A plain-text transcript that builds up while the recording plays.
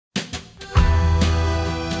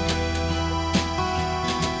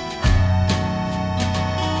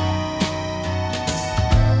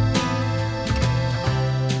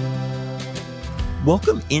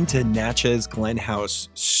Welcome into Natchez Glen House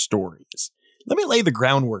Stories. Let me lay the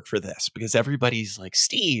groundwork for this because everybody's like,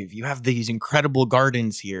 Steve, you have these incredible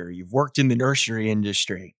gardens here. You've worked in the nursery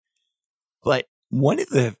industry. But one of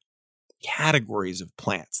the categories of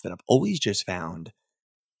plants that I've always just found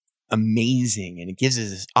amazing, and it gives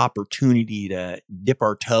us this opportunity to dip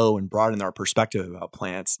our toe and broaden our perspective about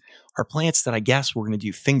plants, are plants that I guess we're going to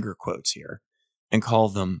do finger quotes here and call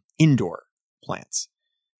them indoor plants.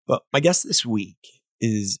 But my guest this week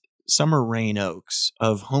is Summer Rain Oaks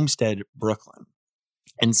of Homestead, Brooklyn.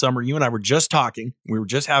 And Summer, you and I were just talking, we were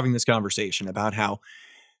just having this conversation about how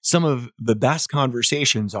some of the best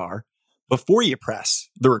conversations are before you press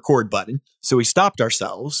the record button. So we stopped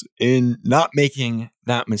ourselves in not making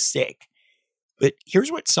that mistake. But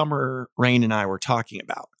here's what Summer Rain and I were talking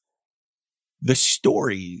about. The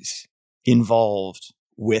stories involved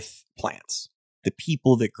with plants, the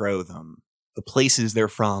people that grow them, the places they're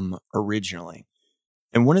from originally.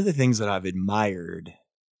 And one of the things that I've admired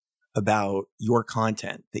about your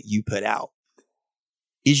content that you put out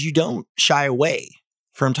is you don't shy away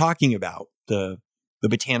from talking about the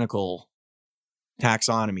botanical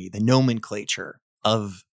taxonomy, the nomenclature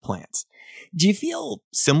of plants. Do you feel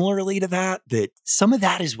similarly to that some of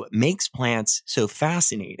that is what makes plants so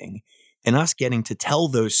fascinating, and us getting to tell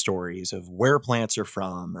those stories of where plants are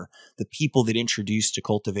from or the people that introduced to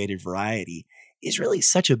cultivated variety is really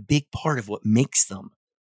such a big part of what makes them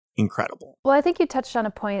incredible? Well, I think you touched on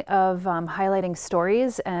a point of highlighting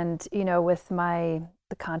stories, and with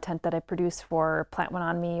the content that I produce for Plant One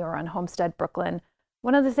on Me or on Homestead Brooklyn,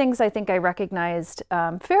 one of the things I think I recognized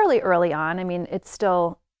fairly early on. I mean, it's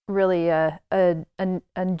still really a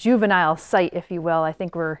juvenile site, if you will. I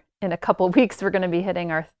think we're in a couple of weeks we're going to be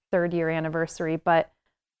hitting our 3rd year anniversary, but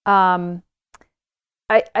I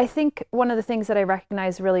think one of the things that I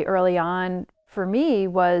recognized really early on for me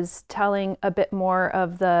was telling a bit more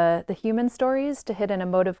of the human stories to hit an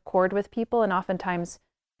emotive chord with people. And oftentimes,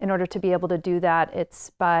 in order to be able to do that,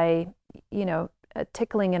 it's by,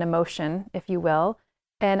 tickling an emotion, if you will.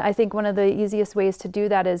 And I think one of the easiest ways to do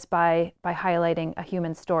that is by highlighting a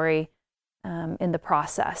human story in the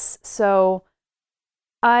process. So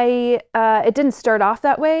it didn't start off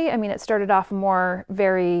that way. I mean, it started off more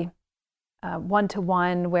very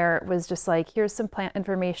one-to-one, where it was just like, here's some plant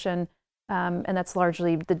information. And that's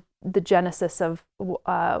largely the genesis of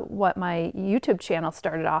what my YouTube channel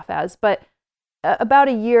started off as. But about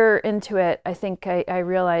a year into it, I think I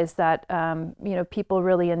realized that people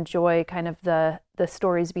really enjoy kind of the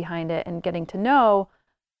stories behind it and getting to know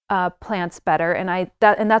plants better. And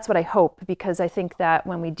that's what I hope, because I think that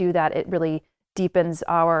when we do that, it really deepens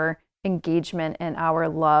our engagement and our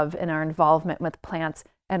love and our involvement with plants,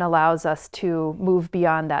 and allows us to move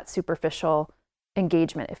beyond that superficial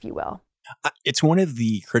engagement, if you will. It's one of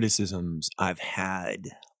the criticisms I've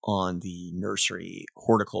had on the nursery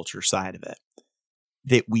horticulture side of it,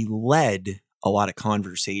 that we led a lot of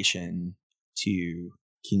conversation to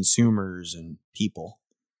consumers and people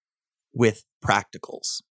with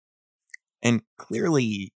practicals. And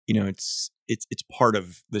clearly, it's part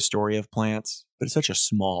of the story of plants, but it's such a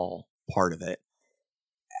small part of it.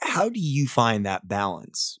 How do you find that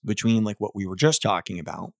balance between like what we were just talking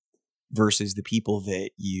about versus the people that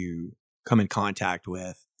you come in contact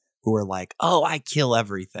with who are like, oh, I kill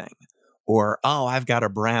everything, or, oh, I've got a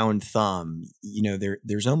brown thumb?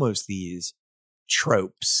 There's almost these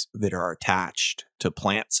tropes that are attached to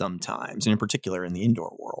plants sometimes, and in particular in the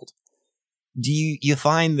indoor world. Do you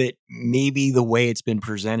find that maybe the way it's been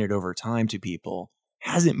presented over time to people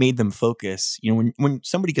hasn't made them focus? When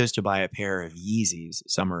somebody goes to buy a pair of Yeezys,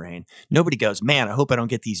 Summer Rain, nobody goes, man, I hope I don't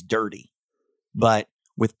get these dirty. But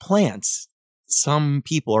with plants, some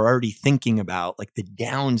people are already thinking about like the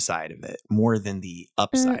downside of it more than the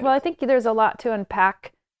upside. Well, I think there's a lot to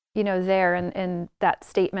unpack, there in that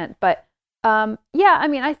statement. But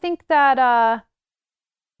I think that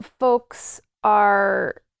folks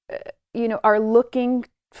are looking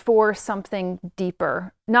for something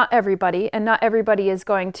deeper. Not everybody, and not everybody is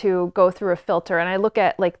going to go through a filter. And I look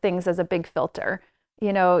at like things as a big filter.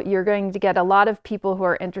 You're going to get a lot of people who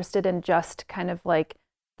are interested in just kind of like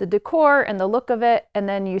the decor and the look of it, and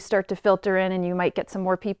then you start to filter in, and you might get some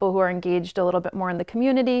more people who are engaged a little bit more in the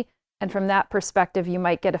community. And from that perspective, you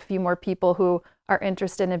might get a few more people who are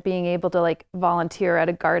interested in being able to like volunteer at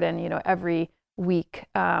a garden, every week,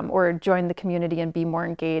 or join the community and be more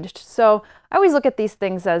engaged. So I always look at these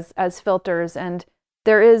things as filters, and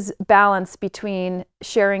there is balance between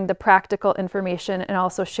sharing the practical information and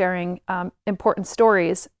also sharing important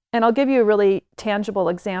stories. And I'll give you a really tangible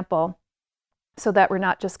example so that we're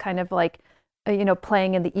not just kind of like,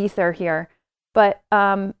 playing in the ether here. But,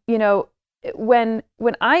 when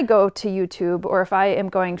I go to YouTube, or if I am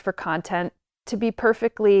going for content, to be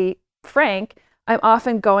perfectly frank, I'm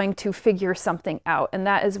often going to figure something out. And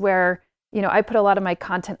that is where, I put a lot of my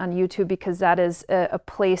content on YouTube because that is a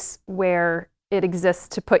place where it exists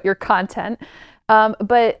to put your content.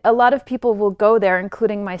 But a lot of people will go there,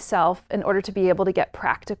 including myself, in order to be able to get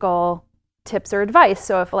practical tips or advice.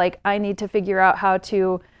 So if I need to figure out how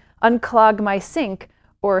to unclog my sink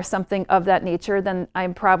or something of that nature, then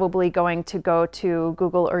I'm probably going to go to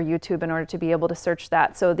Google or YouTube in order to be able to search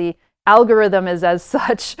that. So the algorithm is as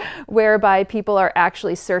such, whereby people are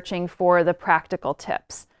actually searching for the practical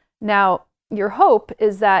tips. Now, your hope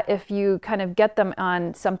is that if you kind of get them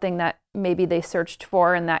on something that maybe they searched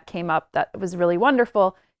for and that came up that was really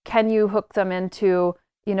wonderful, can you hook them into,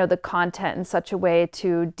 the content in such a way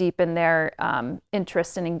to deepen their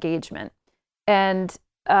interest and engagement? And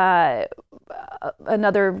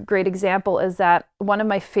another great example is that one of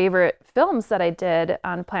my favorite films that I did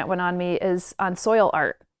on Plant One on Me is on soil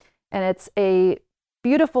art. And it's a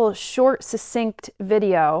beautiful, short, succinct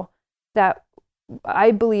video that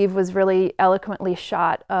I believe was really eloquently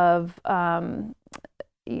shot of, one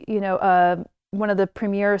of the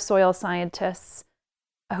premier soil scientists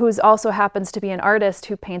who also happens to be an artist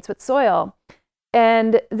who paints with soil.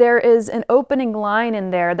 And there is an opening line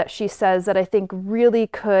in there that she says that I think really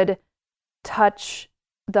could touch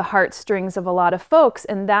the heartstrings of a lot of folks.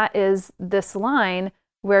 And that is this line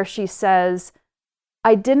where she says,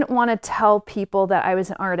 I didn't want to tell people that I was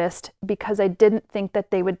an artist because I didn't think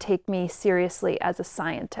that they would take me seriously as a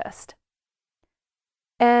scientist.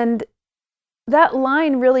 And that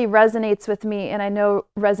line really resonates with me, and I know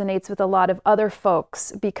resonates with a lot of other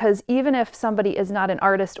folks, because even if somebody is not an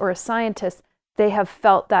artist or a scientist, they have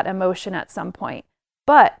felt that emotion at some point.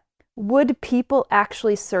 But would people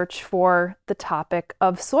actually search for the topic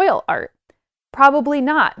of soil art? Probably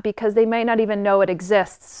not, because they might not even know it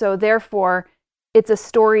exists. So therefore, it's a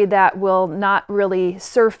story that will not really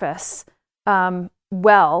surface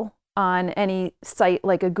well on any site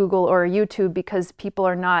like a Google or a YouTube, because people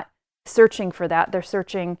are not searching for that. They're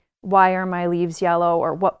searching, why are my leaves yellow,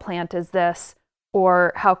 or what plant is this,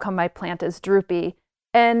 or how come my plant is droopy?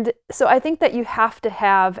 And so I think that you have to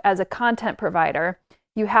have, as a content provider,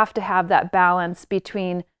 you have to have that balance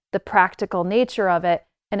between the practical nature of it.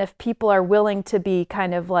 And if people are willing to be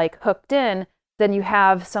kind of hooked in, then you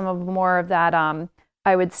have some of more of that,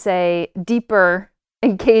 I would say, deeper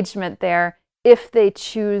engagement there if they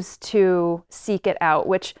choose to seek it out,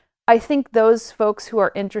 which I think those folks who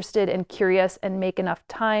are interested and curious and make enough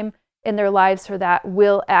time in their lives for that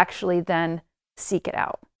will actually then seek it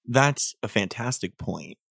out. That's a fantastic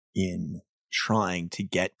point in trying to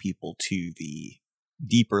get people to the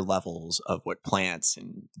deeper levels of what plants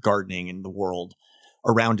and gardening and the world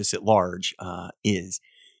around us at large is.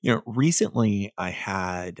 Recently I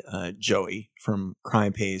had Joey from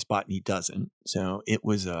Crime Pays, Botany Doesn't. So it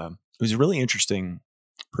was a really interesting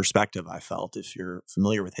perspective, I felt, if you're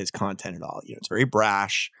familiar with his content at all. It's very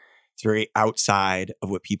brash. It's very outside of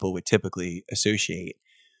what people would typically associate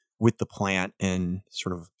with the plant and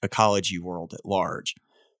sort of ecology world at large.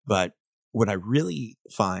 But what I really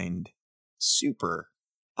find super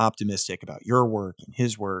optimistic about your work and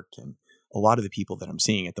his work and a lot of the people that I'm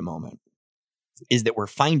seeing at the moment is that we're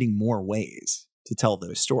finding more ways to tell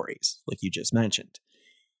those stories, like you just mentioned.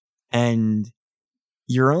 And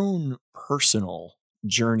your own personal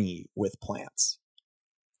journey with plants.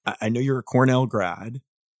 I know you're a Cornell grad.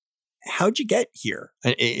 How'd you get here?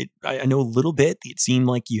 I know a little bit. It seemed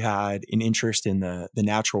like you had an interest in the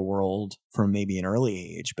natural world from maybe an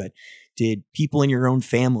early age, but did people in your own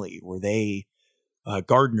family, were they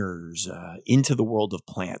gardeners into the world of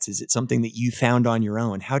plants? Is it something that you found on your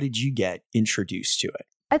own? How did you get introduced to it?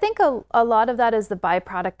 I think a lot of that is the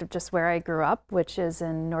byproduct of just where I grew up, which is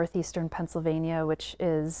in northeastern Pennsylvania, which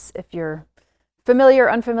is, if you're familiar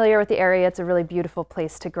or unfamiliar with the area, it's a really beautiful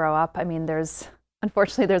place to grow up. I mean,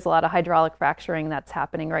 unfortunately, there's a lot of hydraulic fracturing that's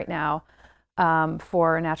happening right now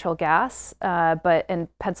for natural gas, and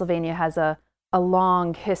Pennsylvania has a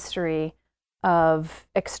long history of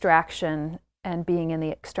extraction and being in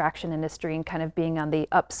the extraction industry and kind of being on the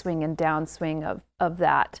upswing and downswing of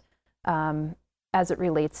that as it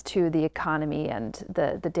relates to the economy and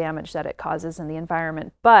the damage that it causes in the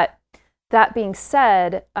environment. But that being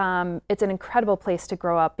said, it's an incredible place to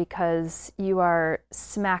grow up because you are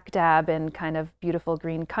smack dab in kind of beautiful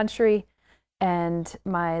green country. And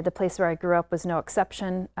the place where I grew up was no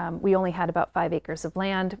exception. We only had about 5 acres of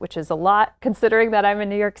land, which is a lot considering that I'm in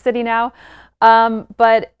New York City now.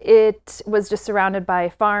 But it was just surrounded by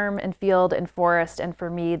farm and field and forest. And for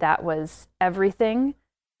me, that was everything.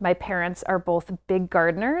 My parents are both big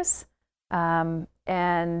gardeners.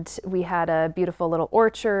 And we had a beautiful little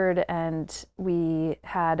orchard, and we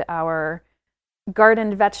had our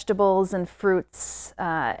garden vegetables and fruits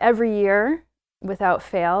every year without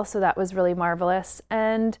fail. So that was really marvelous.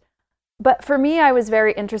 But for me, I was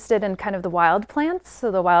very interested in kind of the wild plants.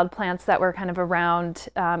 So the wild plants that were kind of around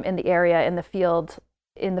in the area, in the field,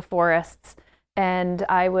 in the forests. And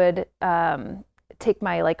I would take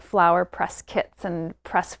my like flower press kits and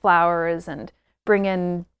press flowers and bring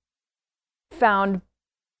in found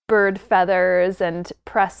bird feathers and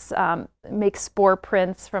make spore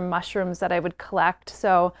prints from mushrooms that I would collect.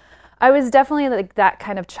 So I was definitely like that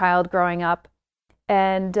kind of child growing up.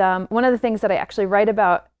 And one of the things that I actually write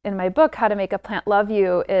about in my book, How to Make a Plant Love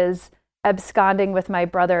You, is absconding with my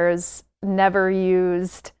brother's never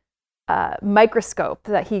used microscope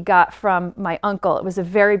that he got from my uncle. It was a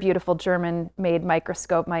very beautiful German-made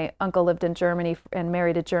microscope. My uncle lived in Germany and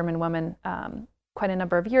married a German woman quite a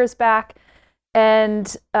number of years back.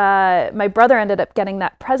 And my brother ended up getting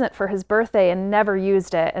that present for his birthday and never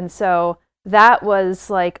used it. And so that was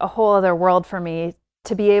like a whole other world for me,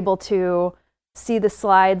 to be able to see the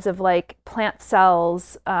slides of like plant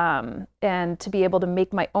cells and to be able to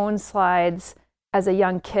make my own slides as a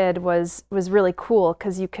young kid was really cool,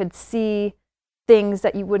 because you could see things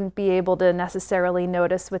that you wouldn't be able to necessarily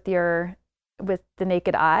notice with the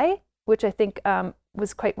naked eye, which I think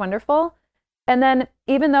was quite wonderful. And then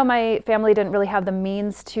even though my family didn't really have the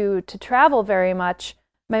means to travel very much,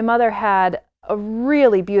 my mother had a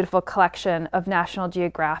really beautiful collection of National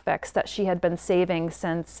Geographics that she had been saving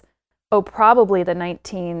since, probably the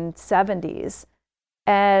 1970s.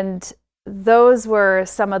 And those were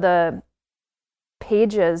some of the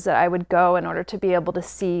pages that I would go in order to be able to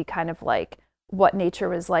see kind of like what nature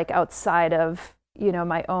was like outside of,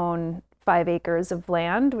 my own 5 acres of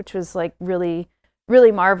land, which was like really,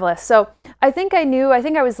 really marvelous. So I think I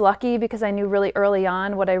was lucky because I knew really early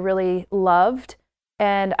on what I really loved.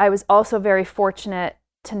 And I was also very fortunate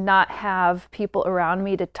to not have people around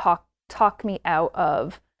me to talk me out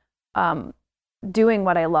of doing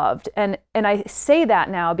what I loved. And I say that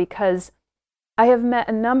now because I have met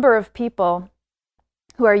a number of people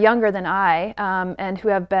who are younger than I and who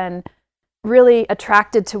have been really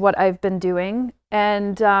attracted to what I've been doing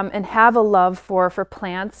and have a love for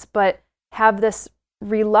plants, but have this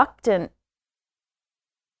reluctant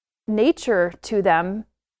nature to them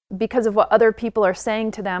because of what other people are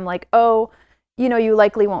saying to them, like, oh, you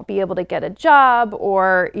likely won't be able to get a job,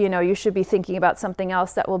 or, you should be thinking about something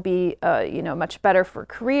else that will be, much better for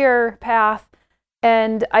career path.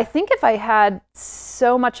 And I think if I had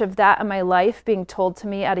so much of that in my life being told to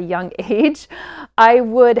me at a young age, I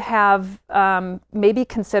would have maybe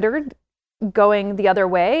considered going the other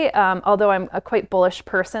way, although I'm a quite bullish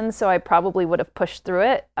person, so I probably would have pushed through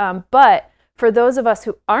it. But for those of us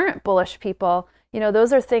who aren't bullish people,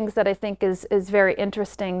 those are things that I think is very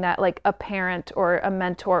interesting, that like a parent or a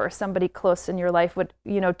mentor or somebody close in your life would,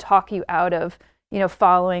 talk you out of,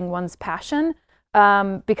 following one's passion.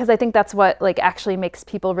 Because I think that's what like actually makes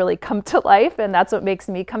people really come to life, and that's what makes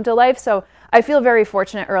me come to life. So I feel very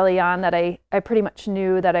fortunate early on that I pretty much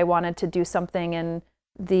knew that I wanted to do something in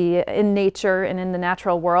nature and in the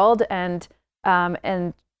natural world, and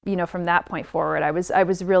from that point forward, I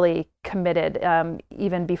was really committed,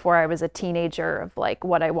 even before I was a teenager, of like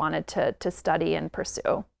what I wanted to study and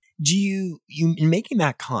pursue. Do you in making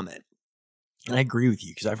that comment, and I agree with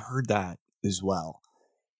you because I've heard that as well.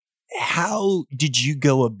 How did you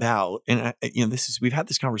go about, and we've had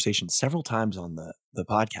this conversation several times on the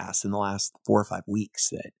podcast in the last 4 or 5 weeks,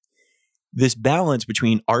 that this balance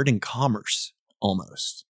between art and commerce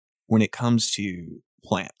almost when it comes to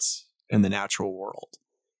plants and the natural world.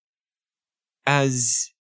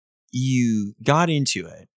 As you got into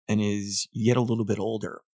it and as you get a little bit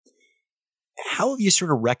older, how have you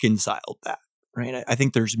sort of reconciled that, right? I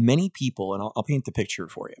think there's many people, and I'll paint the picture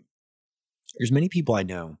for you. There's many people I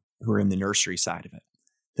know who are in the nursery side of it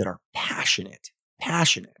that are passionate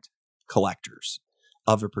collectors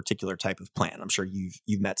of a particular type of plant. I'm sure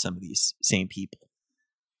you've met some of these same people.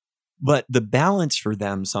 But the balance for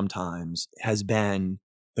them sometimes has been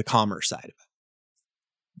the commerce side of it.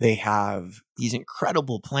 They have these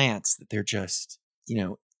incredible plants that they're just,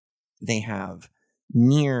 they have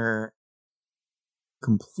near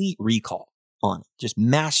complete recall on it, just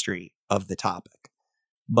mastery of the topic.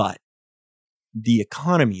 But the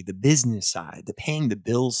economy, the business side, the paying the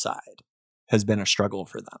bills side has been a struggle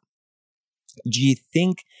for them. Do you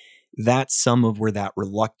think that's some of where that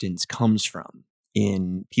reluctance comes from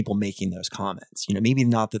in people making those comments? Maybe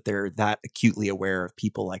not that they're that acutely aware of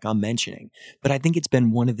people like I'm mentioning, but I think it's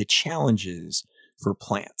been one of the challenges for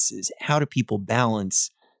plants is how do people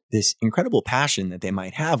balance this incredible passion that they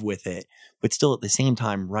might have with it, but still at the same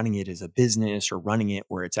time running it as a business or running it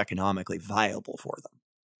where it's economically viable for them.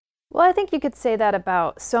 Well, I think you could say that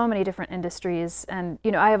about so many different industries. And,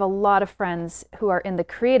 I have a lot of friends who are in the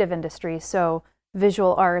creative industry, so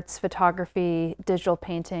visual arts, photography, digital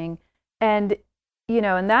painting. And,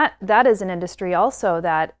 and that is an industry also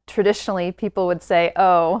that traditionally people would say,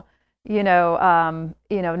 oh,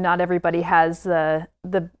 not everybody has the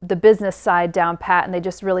business side down pat, and they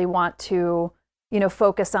just really want to,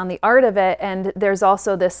 focus on the art of it. And there's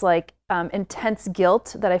also this intense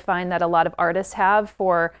guilt that I find that a lot of artists have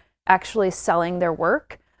for actually selling their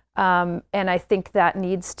work. And I think that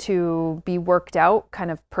needs to be worked out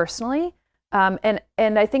kind of personally. And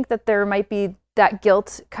I think that there might be that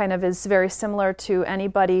guilt kind of is very similar to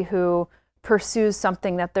anybody who pursues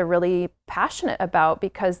something that they're really passionate about,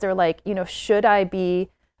 because they're like, should I be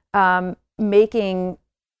making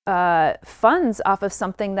funds off of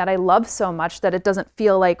something that I love so much that it doesn't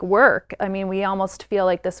feel like work? I mean, we almost feel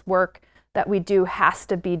like this work that we do has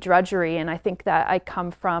to be drudgery. And I think that I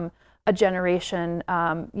come from a generation,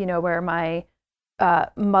 where my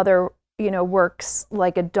mother, works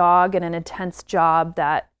like a dog in an intense job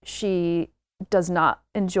that she does not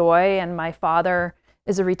enjoy. And my father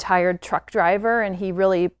is a retired truck driver, and he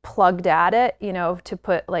really plugged at it, to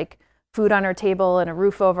put like food on our table and a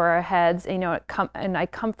roof over our heads. And I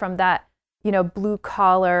come from that, blue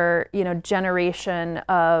collar, generation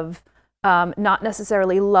of not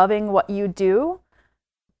necessarily loving what you do,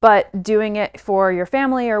 but doing it for your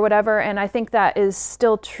family or whatever. And I think that is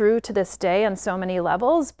still true to this day on so many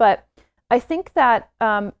levels. But I think that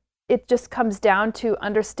it just comes down to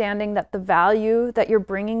understanding that the value that you're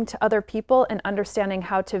bringing to other people and understanding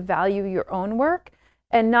how to value your own work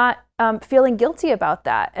and not feeling guilty about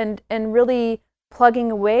that, and really plugging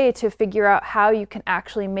away to figure out how you can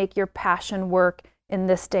actually make your passion work in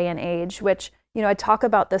this day and age, which, I talk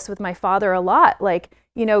about this with my father a lot. Like,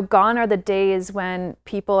 gone are the days when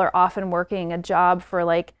people are often working a job for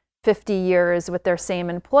like 50 years with their same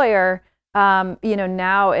employer.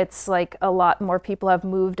 Now it's like a lot more people have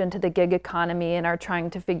moved into the gig economy and are trying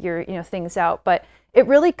to figure, things out. But it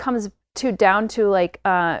really comes down to like,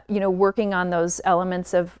 working on those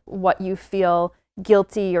elements of what you feel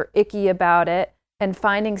guilty or icky about it, and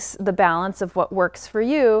finding the balance of what works for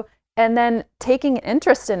you, and then taking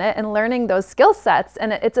interest in it and learning those skill sets.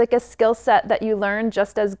 And it's like a skill set that you learn,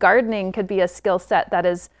 just as gardening could be a skill set that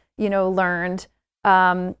is, learned.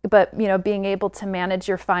 But, being able to manage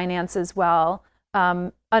your finances well,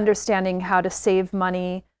 understanding how to save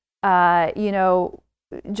money,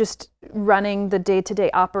 just running the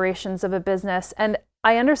day-to-day operations of a business. And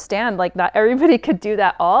I understand, like, not everybody could do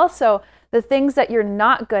that all. So the things that you're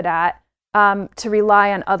not good at, to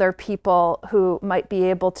rely on other people who might be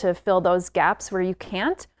able to fill those gaps where you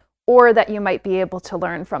can't, or that you might be able to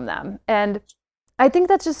learn from them. And I think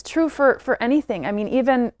that's just true for anything. I mean,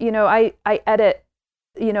 even, I edit,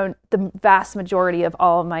 the vast majority of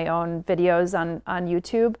all of my own videos on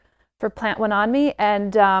YouTube for Plant One On Me.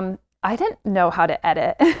 And I didn't know how to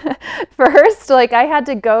edit first. Like, I had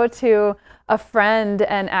to go to a friend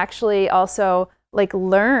and actually also like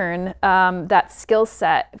learn that skill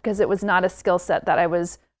set, because it was not a skill set that I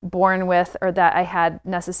was born with or that I had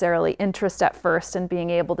necessarily interest at first in being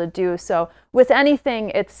able to do. So with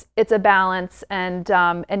anything, it's a balance, and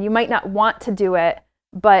you might not want to do it,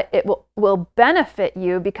 but it will benefit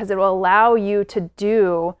you because it will allow you to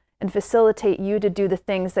do and facilitate you to do the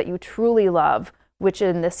things that you truly love, which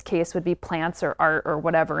in this case would be plants or art or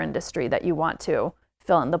whatever industry that you want to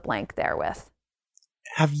fill in the blank there with.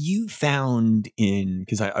 Have you found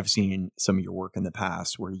because I've seen some of your work in the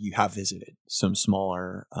past where you have visited some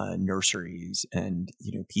smaller nurseries and,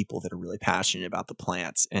 people that are really passionate about the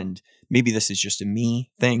plants, and maybe this is just a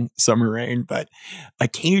me thing, Summer Rain, but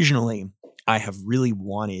occasionally I have really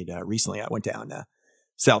wanted, recently I went down to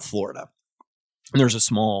South Florida, and there's a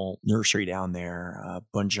small nursery down there,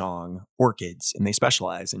 Bunjong Orchids, and they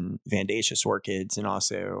specialize in Vandaceous orchids and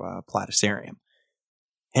also Platycerium.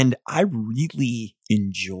 And I really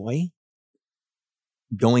enjoy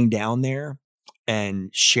going down there and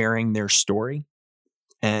sharing their story.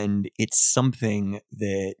 And it's something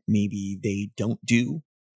that maybe they don't do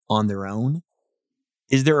on their own.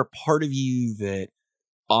 Is there a part of you that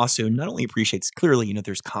also not only appreciates, clearly,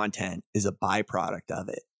 there's content is a byproduct of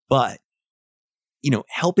it, but,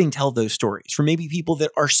 helping tell those stories for maybe people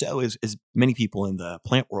that are as many people in the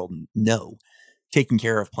plant world know, taking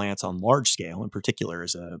care of plants on large scale, in particular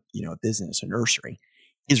as a business, a nursery,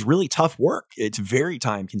 is really tough work. It's very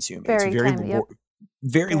time consuming. It's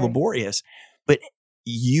very laborious. But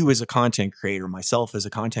you as a content creator, myself as a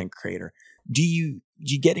content creator, Do you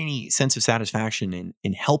get any sense of satisfaction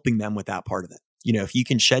in helping them with that part of it? If you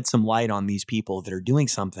can shed some light on these people that are doing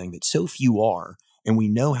something that so few are, and we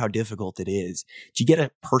know how difficult it is, do you get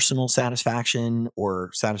a personal satisfaction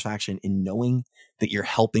or satisfaction in knowing that you're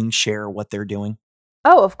helping share what they're doing?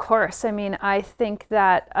 Oh, of course. I mean, I think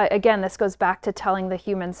that, again, this goes back to telling the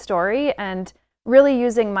human story and really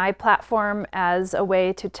using my platform as a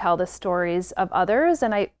way to tell the stories of others.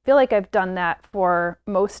 And I feel like I've done that for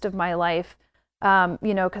most of my life,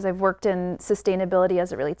 because I've worked in sustainability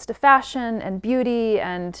as it relates to fashion and beauty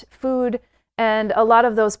and food. And a lot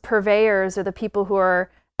of those purveyors are the people who are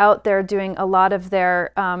out there doing a lot of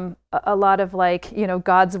their,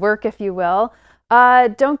 God's work, if you will.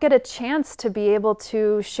 Don't get a chance to be able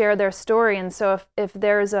to share their story. And so if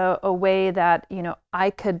there's a way that, I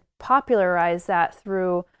could popularize that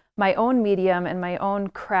through my own medium and my own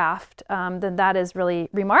craft, then that is really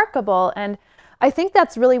remarkable. And I think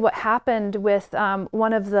that's really what happened with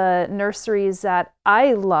one of the nurseries that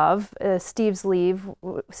I love, Steve's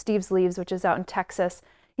Leaves, which is out in Texas,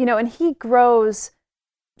 and he grows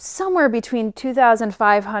somewhere between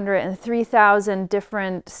 2,500 and 3,000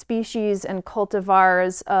 different species and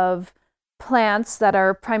cultivars of plants that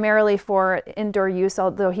are primarily for indoor use,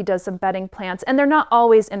 although he does some bedding plants. And they're not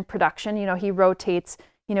always in production. He rotates,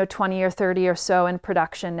 20 or 30 or so in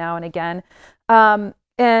production now and again.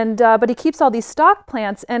 But he keeps all these stock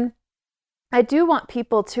plants. And I do want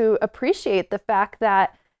people to appreciate the fact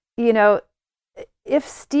that, if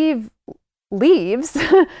Steve leaves,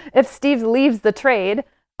 the trade,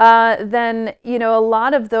 then, a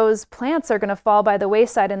lot of those plants are going to fall by the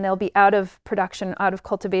wayside and they'll be out of production, out of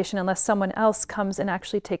cultivation, unless someone else comes and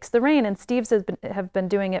actually takes the reign. And Steve's have been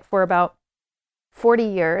doing it for about 40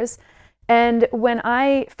 years. And when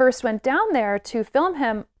I first went down there to film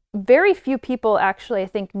him, very few people actually, I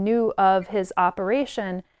think, knew of his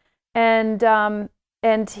operation. And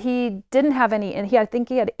he didn't have any, and I think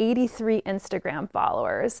he had 83 Instagram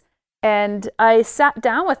followers. And I sat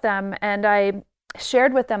down with them and I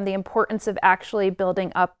shared with them the importance of actually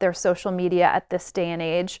building up their social media at this day and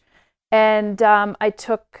age. And I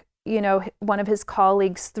took, one of his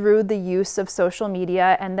colleagues through the use of social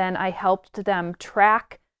media, and then I helped them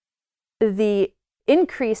track the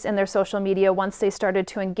increase in their social media once they started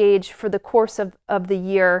to engage for the course of the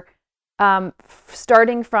year,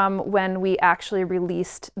 starting from when we actually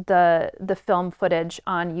released the film footage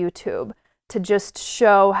on YouTube, to just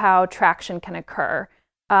show how traction can occur.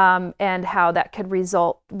 And how that could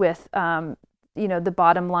result with, the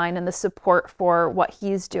bottom line and the support for what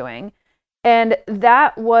he's doing. And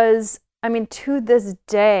that was, to this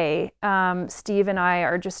day, Steve and I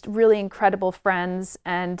are just really incredible friends,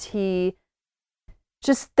 and he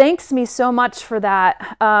just thanks me so much for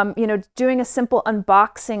that. Doing a simple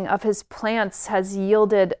unboxing of his plants has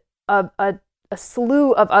yielded a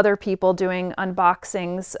slew of other people doing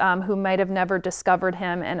unboxings who might have never discovered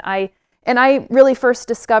him. And I really first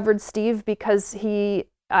discovered Steve because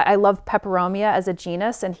I love peperomia as a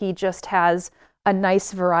genus, and he just has a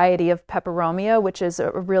nice variety of peperomia, which is a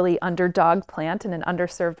really underdog plant and an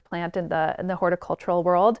underserved plant in the horticultural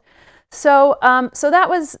world. So that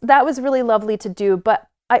was really lovely to do. But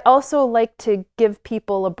I also like to give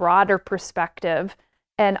people a broader perspective.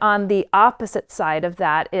 And on the opposite side of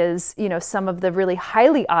that is, some of the really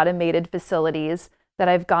highly automated facilities that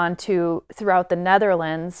I've gone to throughout the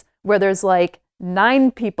Netherlands, where there's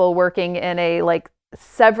 9 people working in a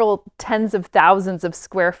several tens of thousands of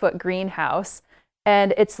square foot greenhouse.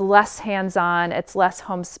 And it's less hands-on, it's less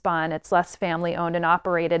homespun, it's less family owned and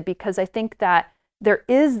operated, because I think that there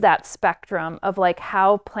is that spectrum of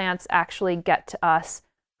how plants actually get to us,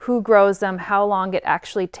 who grows them, how long it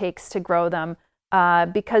actually takes to grow them,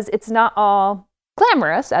 because it's not all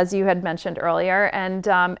glamorous, as you had mentioned earlier. And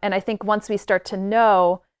I think once we start to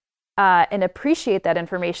know and appreciate that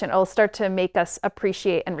information, it'll start to make us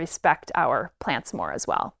appreciate and respect our plants more as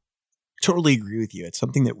well. Totally agree with you. It's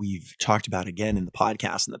something that we've talked about again in the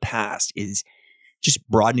podcast in the past, is just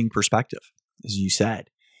broadening perspective, as you said.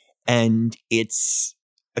 And it's,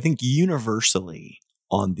 I think, universally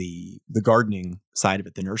on the gardening side of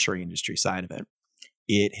it, the nursery industry side of it,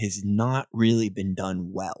 it has not really been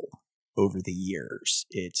done well over the years.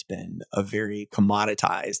 It's been a very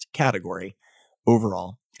commoditized category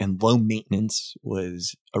overall, and low maintenance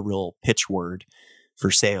was a real pitch word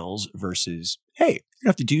for sales versus, hey, you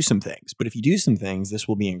have to do some things, but if you do some things, this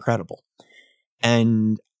will be incredible.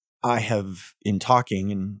 And I have, in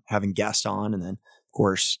talking and having guests on, and then of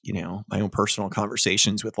course, my own personal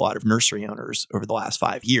conversations with a lot of nursery owners over the last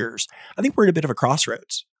 5 years, I think we're at a bit of a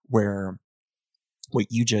crossroads where what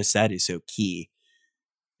you just said is so key.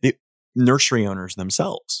 Nursery owners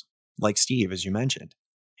themselves, like Steve, as you mentioned,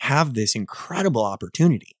 have this incredible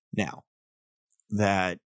opportunity now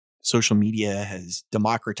that social media has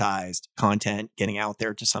democratized content, getting out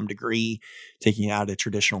there to some degree, taking it out of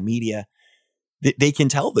traditional media. They can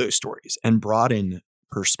tell those stories and broaden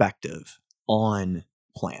perspective on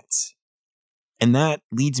plants. And that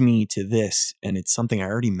leads me to this, and it's something I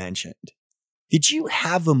already mentioned. Did you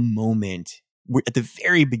have a moment at the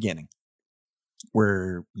very beginning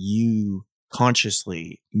where you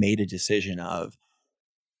consciously made a decision of,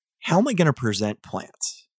 how am I going to present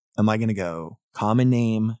plants? Am I going to go common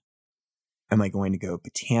name? Am I going to go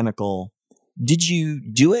botanical? Did you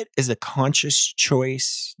do it as a conscious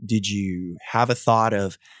choice? Did you have a thought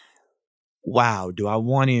of, wow, do I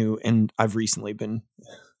want to, and I've recently been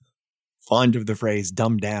fond of the phrase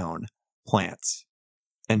dumb down plants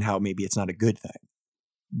and how maybe it's not a good thing.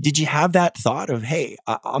 Did you have that thought of, hey,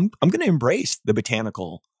 I'm going to embrace the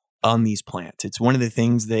botanical on these plants? It's one of the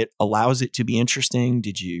things that allows it to be interesting.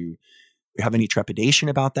 Did you have any trepidation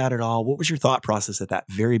about that at all? What was your thought process at that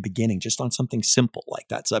very beginning, just on something simple like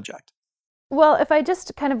that subject? Well, if I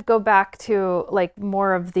just kind of go back to like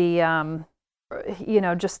more of the,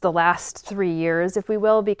 just the last 3 years, if we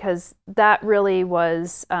will, because that really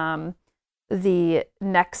was the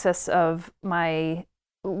nexus of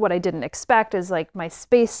what I didn't expect is like my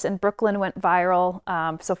space in Brooklyn went viral.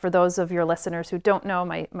 So for those of your listeners who don't know,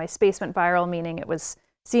 my space went viral, meaning it was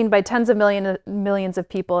seen by tens of millions of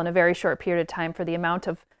people in a very short period of time for the amount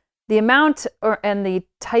and the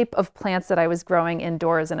type of plants that I was growing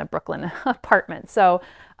indoors in a Brooklyn apartment. So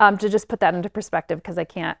to just put that into perspective, because I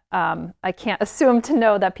can't assume to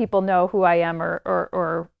know that people know who I am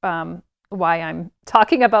or why I'm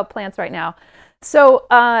talking about plants right now. So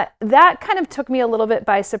that kind of took me a little bit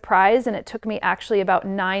by surprise, and it took me actually about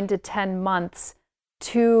 9 to 10 months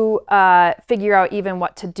to figure out even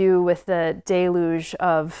what to do with the deluge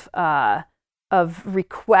of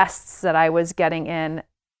requests that I was getting in,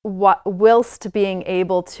 whilst being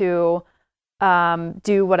able to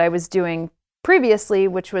do what I was doing previously,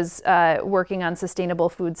 which was working on sustainable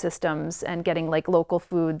food systems and getting like local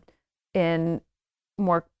food in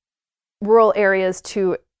more rural areas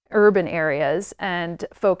to urban areas, and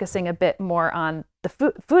focusing a bit more on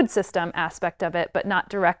the food system aspect of it, but not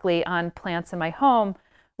directly on plants in my home,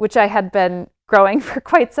 which I had been growing for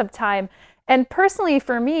quite some time. And personally,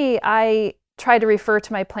 for me, I try to refer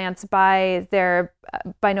to my plants by their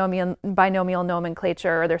binomial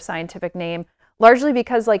nomenclature or their scientific name, largely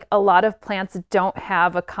because like a lot of plants don't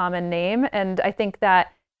have a common name. And I think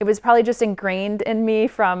that it was probably just ingrained in me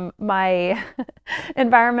from my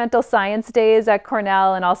environmental science days at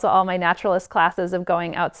Cornell, and also all my naturalist classes of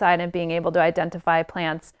going outside and being able to identify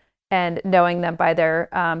plants and knowing them by their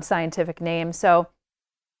scientific name. So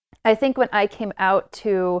I think when I came out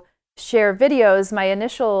to share videos, my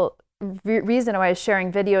initial reason why I was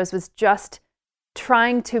sharing videos was just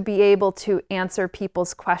trying to be able to answer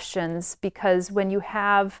people's questions, because when you're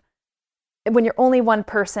only one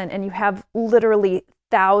person and you have literally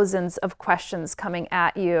thousands of questions coming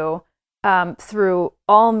at you through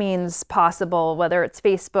all means possible, whether it's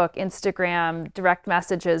Facebook, Instagram, direct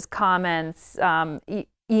messages, comments,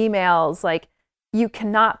 emails, like you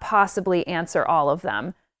cannot possibly answer all of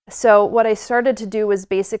them. So what I started to do was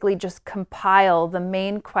basically just compile the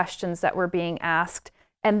main questions that were being asked.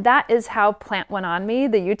 And that is how Plant One On Me,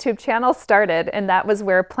 the YouTube channel, started. And that was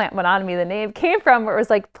where Plant One On Me, the name, came from, where it was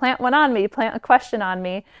like, plant one on me, plant a question on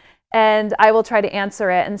me, and I will try to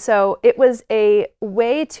answer it. And so it was a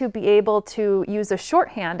way to be able to use a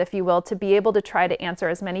shorthand, if you will, to be able to try to answer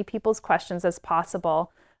as many people's questions as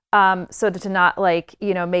possible. So to not make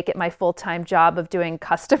it my full-time job of doing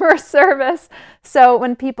customer service. So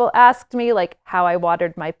when people asked me like how I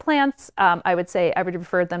watered my plants, I would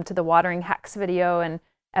refer them to the watering hacks video in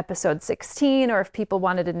episode 16, or if people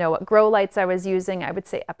wanted to know what grow lights I was using, I would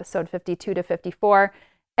say episode 52 to 54.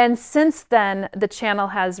 And since then, the channel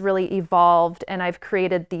has really evolved, and I've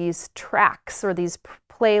created these tracks or these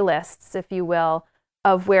playlists, if you will,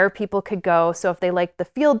 of where people could go. So if they like the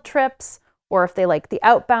field trips, or if they like the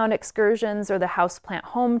outbound excursions or the houseplant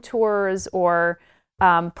home tours, or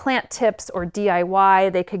plant tips or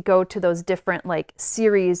DIY, they could go to those different like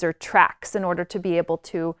series or tracks in order to be able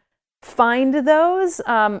to find those.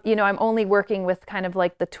 I'm only working with kind of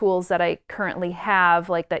like the tools that I currently have,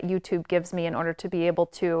 like that YouTube gives me in order to be able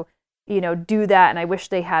to, do that. And I wish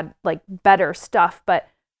they had like better stuff. But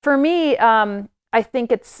for me, I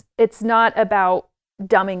think it's not about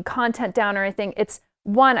dumbing content down or anything. It's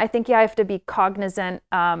one, I think I have to be cognizant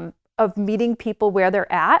of meeting people where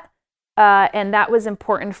they're at. And that was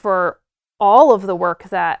important for all of the work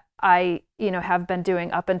that I, have been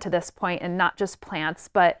doing up until this point, and not just plants,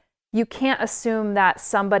 but you can't assume that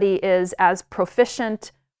somebody is as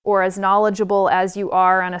proficient or as knowledgeable as you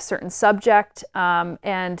are on a certain subject,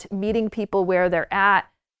 and meeting people where they're at,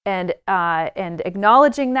 and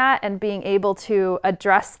acknowledging that and being able to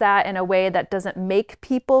address that in a way that doesn't make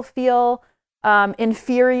people feel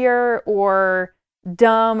inferior or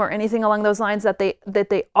dumb or anything along those lines, that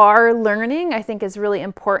they are learning, I think is really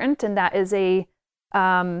important. And that is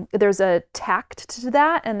there's a tact to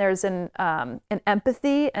that, and there's an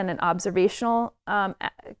empathy and an observational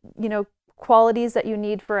qualities that you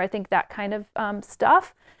need for, I think, that kind of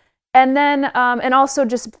stuff. And then and also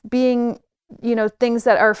just being, things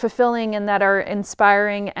that are fulfilling and that are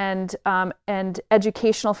inspiring and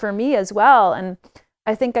educational for me as well. And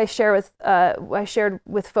I think I shared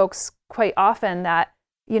with folks quite often that,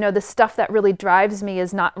 the stuff that really drives me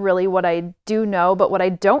is not really what I do know, but what I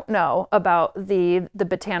don't know about the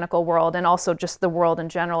botanical world, and also just the world in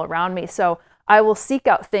general around me. So I will seek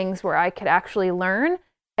out things where I could actually learn.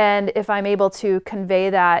 And if I'm able to convey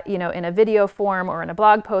that, in a video form or in a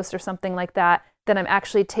blog post or something like that, then I'm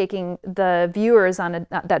actually taking the viewers on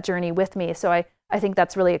that journey with me. So I think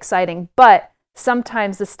that's really exciting. But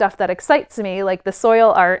sometimes the stuff that excites me, like the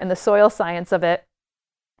soil art and the soil science of it,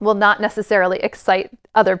 will not necessarily excite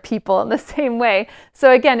other people in the same way.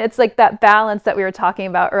 So again, it's like that balance that we were talking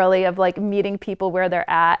about early of like meeting people where they're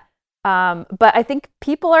at. But I think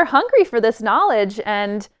people are hungry for this knowledge,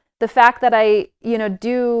 and the fact that I,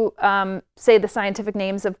 do say the scientific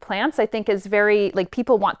names of plants, I think is very, like,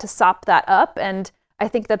 people want to sop that up. And I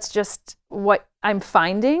think that's just what I'm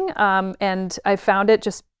finding. And I found it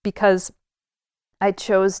just because I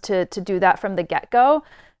chose to do that from the get-go.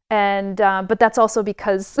 And but that's also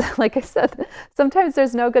because, like I said, sometimes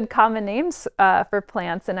there's no good common names for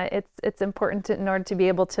plants. And it's important in order to be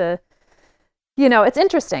able to, it's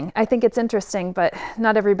interesting. I think it's interesting, but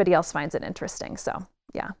not everybody else finds it interesting. So.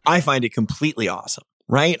 Yeah. I find it completely awesome,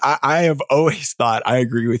 right? I have always thought, I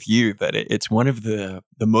agree with you, that it's one of the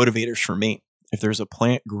motivators for me. If there's a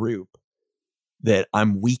plant group that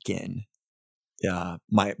I'm weak in,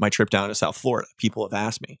 my trip down to South Florida, people have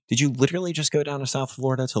asked me, did you literally just go down to South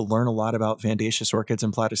Florida to learn a lot about Vivacious orchids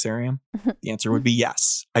and Platycerium? The answer would be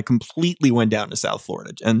yes. I completely went down to South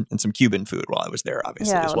Florida and some Cuban food while I was there,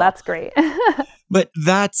 obviously. Yeah, as well. That's great. But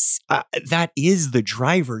that is the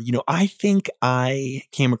driver. I think I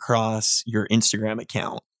came across your Instagram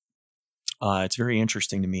account. It's very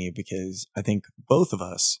interesting to me because I think both of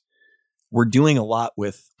us were doing a lot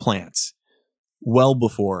with plants well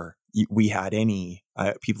before we had any.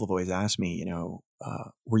 People have always asked me,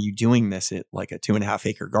 were you doing this at like a 2.5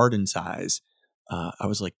 acre garden size? I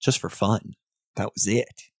was like, just for fun. That was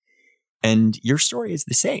it. And your story is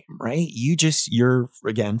the same, right? You're,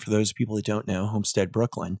 again, for those people that don't know, Homestead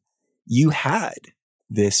Brooklyn, you had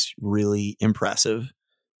this really impressive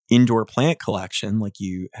indoor plant collection, like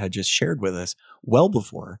you had just shared with us, well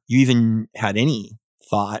before you even had any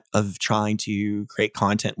thought of trying to create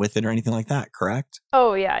content with it or anything like that, correct?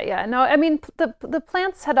 Oh, yeah. No, I mean, the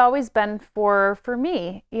plants had always been for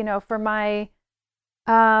me, for my...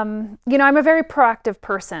 I'm a very proactive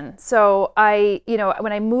person. So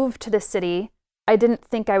when I moved to the city, I didn't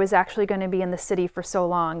think I was actually going to be in the city for so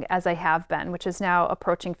long as I have been, which is now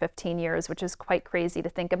approaching 15 years, which is quite crazy to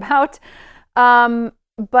think about.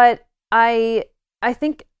 But I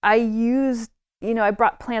think I used, I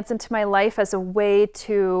brought plants into my life as a way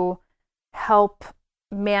to help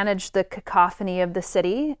manage the cacophony of the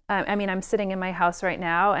city. I'm sitting in my house right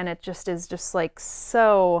now, and it just is just like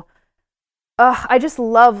so... I just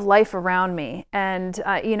love life around me, and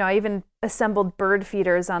I even assembled bird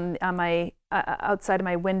feeders on my outside of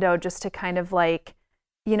my window just to kind of like,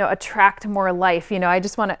 attract more life. I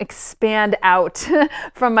just want to expand out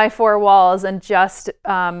from my four walls and just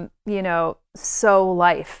sow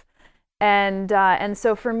life, and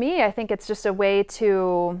so for me, I think it's just a way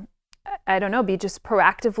to, I don't know, just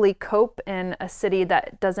proactively cope in a city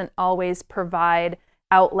that doesn't always provide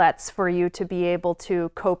outlets for you to be able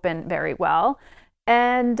to cope in very well.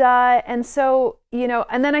 And so,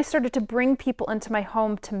 and then I started to bring people into my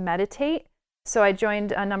home to meditate. So I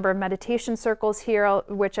joined a number of meditation circles here,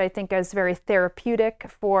 which I think is very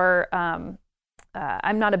therapeutic for, I'm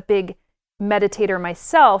not a big meditator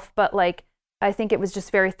myself, but like, I think it was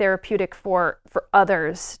just very therapeutic for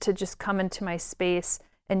others to just come into my space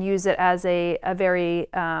and use it as a very,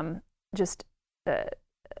 just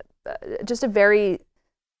a very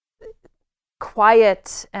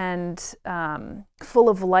quiet and full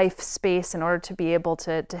of life space in order to be able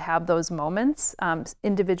to have those moments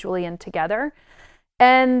individually and together.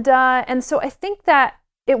 And so I think that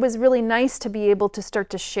it was really nice to be able to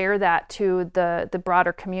start to share that to the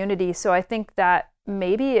broader community. So I think that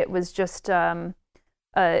maybe it was just a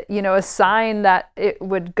sign that it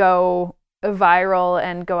would go viral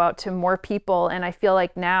and go out to more people. And I feel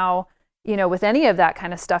like now, with any of that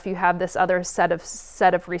kind of stuff, you have this other set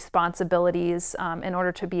of responsibilities in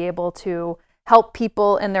order to be able to help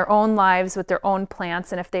people in their own lives with their own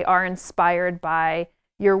plants. And if they are inspired by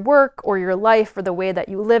your work or your life or the way that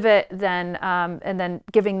you live it, then and then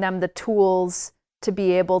giving them the tools to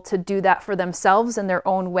be able to do that for themselves in their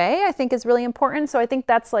own way, I think is really important. So I think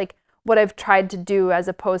that's like what I've tried to do, as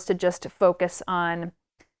opposed to just focus on,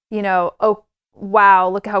 oh, wow,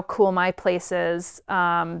 look how cool my place is,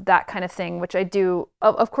 that kind of thing, which I do,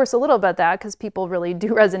 of course, a little bit of that, because people really do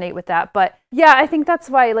resonate with that. But yeah, I think that's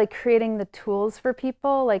why, like, creating the tools for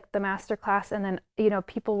people, like the masterclass, and then,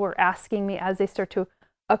 people were asking me as they start to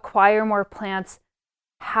acquire more plants,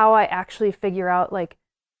 how I actually figure out, like,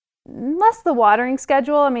 less the watering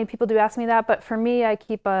schedule. I mean, people do ask me that, but for me, I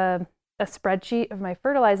keep a spreadsheet of my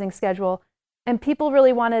fertilizing schedule, and people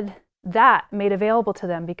really wanted that made available to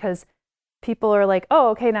them, because people are like, oh,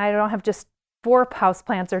 okay, now I don't have just 4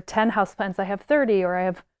 houseplants or 10 houseplants, I have 30 or I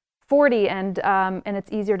have 40, and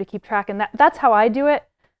it's easier to keep track. And that's how I do it.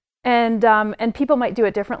 And people might do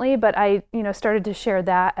it differently, but I started to share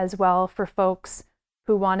that as well for folks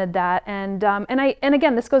who wanted that. And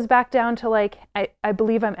again, this goes back down to, like, I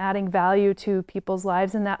believe I'm adding value to people's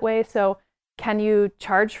lives in that way. So can you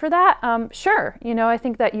charge for that? Sure. I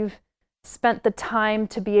think that you've spent the time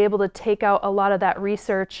to be able to take out a lot of that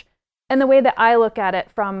research. And the way that I look at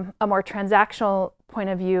it from a more transactional point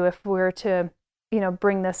of view, if we were to,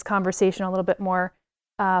 bring this conversation a little bit more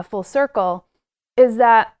full circle, is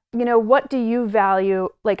that, what do you value?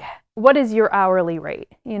 Like, what is your hourly rate?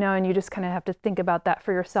 And you just kind of have to think about that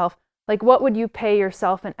for yourself. Like, what would you pay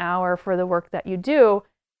yourself an hour for the work that you do?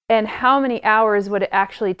 And how many hours would it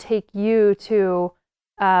actually take you to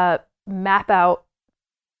map out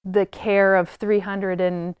the care of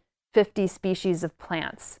 350 species of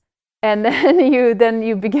plants? And then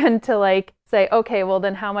you begin to, like, say, okay, well,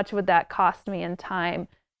 then how much would that cost me in time?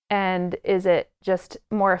 And is it just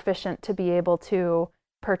more efficient to be able to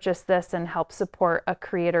purchase this and help support a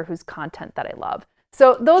creator whose content that I love?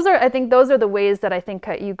 So I think those are the ways that I think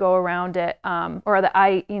you go around it, or that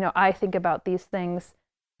I think about these things,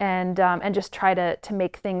 and just try to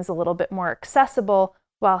make things a little bit more accessible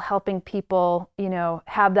while helping people,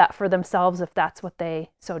 have that for themselves if that's what they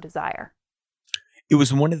so desire. It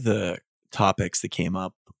was one of the topics that came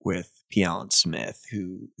up with P. Allen Smith,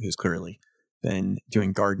 who's clearly been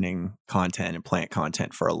doing gardening content and plant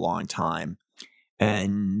content for a long time.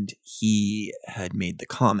 And he had made the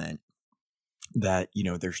comment that,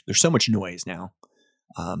 there's so much noise now.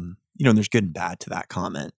 And there's good and bad to that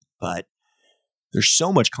comment, but there's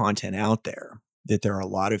so much content out there that there are a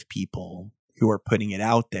lot of people who are putting it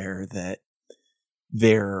out there that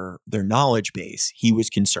their knowledge base, he was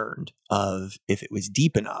concerned of if it was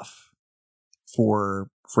deep enough for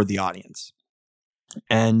the audience.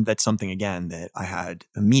 And that's something, again, that I had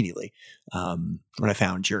immediately when I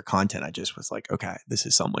found your content. I just was like, okay, this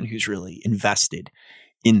is someone who's really invested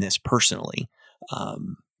in this personally,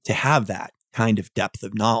 to have that kind of depth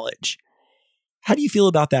of knowledge. How do you feel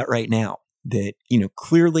about that right now? That,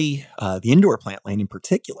 clearly the indoor plant lane in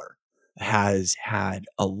particular has had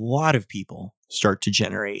a lot of people start to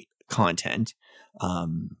generate content.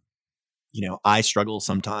 I struggle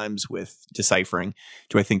sometimes with deciphering,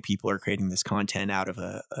 do I think people are creating this content out of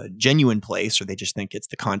a genuine place, or they just think it's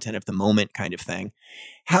the content of the moment kind of thing?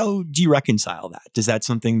 How do you reconcile that? Is that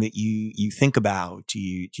something that you think about? Do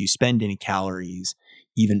you spend any calories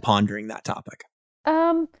even pondering that topic?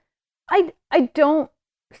 I don't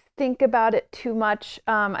think about it too much.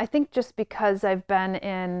 I think just because I've been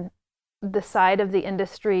in the side of the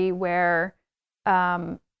industry where,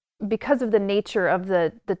 because of the nature of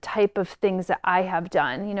the type of things that I have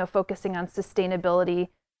done, focusing on sustainability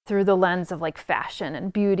through the lens of, like, fashion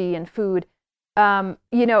and beauty and food, it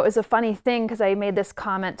was a funny thing, because I made this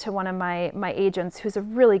comment to one of my agents, who's a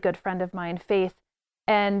really good friend of mine, Faith.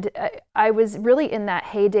 And I was really in that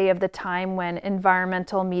heyday of the time when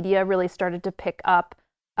environmental media really started to pick up,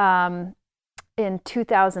 in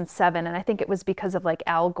 2007. And I think it was because of, like,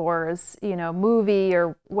 Al Gore's, movie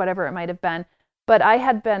or whatever it might have been. But I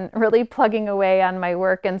had been really plugging away on my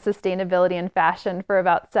work in sustainability and fashion for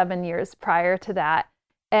about 7 years prior to that.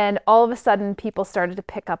 And all of a sudden, people started to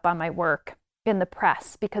pick up on my work in the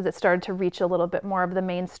press, because it started to reach a little bit more of the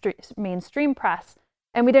mainstream press.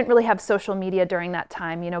 And we didn't really have social media during that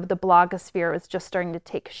time. The blogosphere was just starting to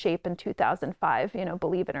take shape in 2005,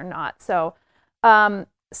 believe it or not.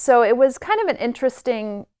 So it was kind of an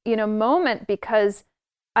interesting, moment, because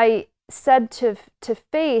I said to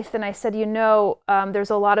Faith, and I said, there's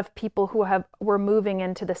a lot of people who were moving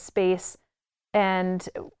into the space, and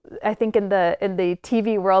I think in the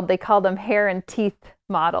TV world they call them hair and teeth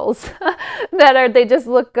models they just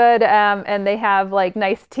look good, and they have like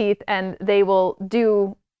nice teeth, and they will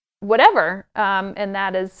do whatever, and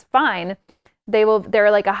that is fine.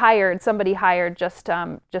 They're like somebody hired just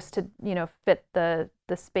to fit the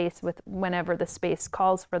space with whenever the space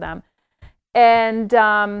calls for them. And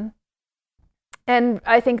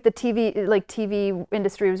I think the TV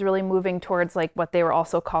industry was really moving towards like what they were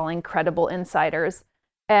also calling credible insiders.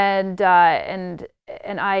 And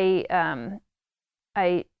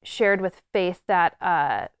I shared with Faith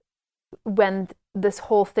that when this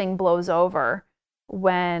whole thing blows over,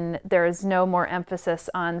 when there's no more emphasis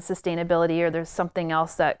on sustainability, or there's something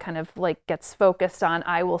else that kind of like gets focused on,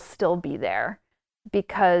 I will still be there,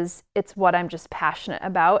 because it's what I'm just passionate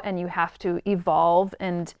about. And you have to evolve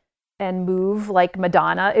and move like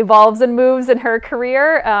Madonna evolves and moves in her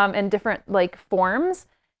career, in different like forms.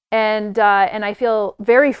 And I feel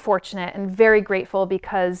very fortunate and very grateful,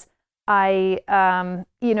 because you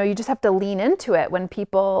just have to lean into it when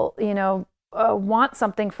people, want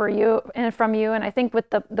something for you and from you. And I think with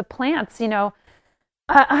the plants,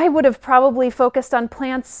 I would have probably focused on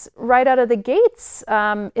plants right out of the gates,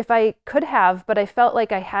 if I could have, but I felt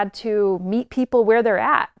like I had to meet people where they're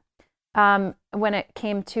at, when it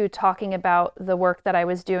came to talking about the work that I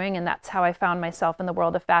was doing. And that's how I found myself in the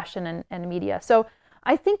world of fashion and media. So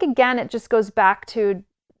I think, again, it just goes back to,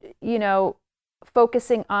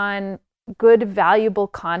 focusing on good, valuable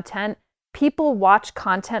content. People watch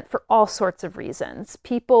content for all sorts of reasons.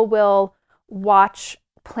 People will watch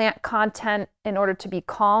plant content in order to be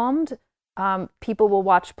calmed. People will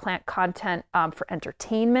watch plant content for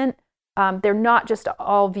entertainment. They're not just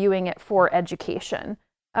all viewing it for education.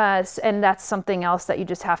 And that's something else that you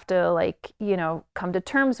just have to come to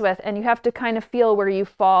terms with. And you have to kind of feel where you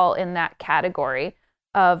fall in that category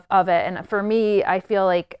of it. And for me, I feel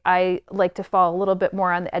like I like to fall a little bit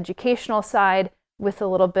more on the educational side, with a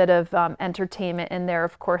little bit of entertainment in there,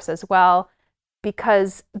 of course, as well,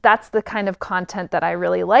 because that's the kind of content that I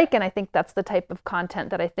really like. And I think that's the type of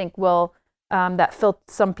content that I think will,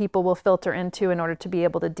 some people will filter into in order to be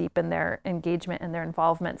able to deepen their engagement and their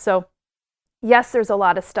involvement. So yes, there's a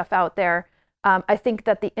lot of stuff out there. I think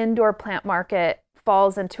that the indoor plant market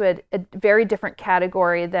falls into a very different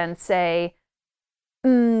category than, say,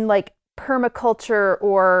 like permaculture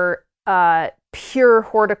or pure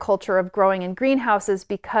horticulture of growing in greenhouses,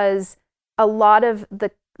 because a lot of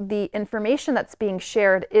the information that's being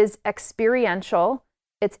shared is experiential,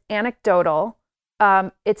 it's anecdotal,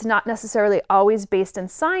 it's not necessarily always based in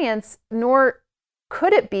science, nor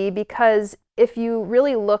could it be, because if you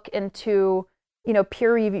really look into,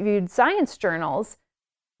 peer-reviewed science journals,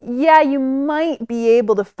 you might be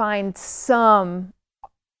able to find some,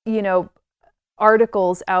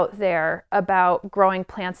 articles out there about growing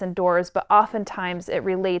plants indoors, but oftentimes it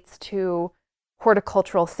relates to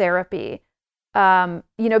horticultural therapy,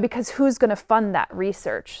 because who's going to fund that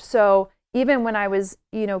research? So even when I was,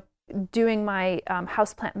 doing my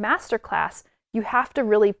houseplant masterclass, you have to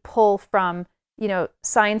really pull from,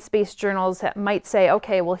 science-based journals that might say,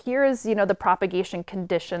 okay, well, here's, the propagation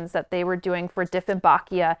conditions that they were doing for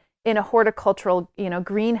Dieffenbachia in a horticultural,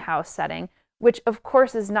 greenhouse setting, which of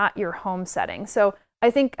course is not your home setting. So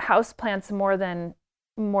I think houseplants more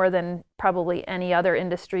than probably any other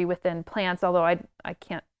industry within plants, although I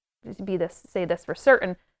can't say this for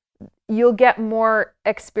certain, you'll get more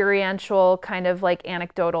experiential kind of like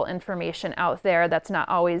anecdotal information out there that's not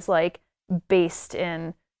always like based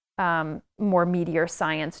in more meteor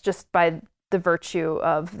science, just by the virtue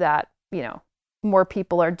of that, more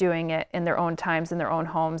people are doing it in their own times, in their own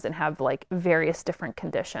homes, and have like various different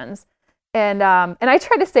conditions. And I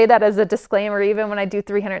try to say that as a disclaimer, even when I do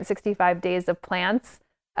 365 days of plants,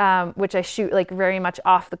 which I shoot like very much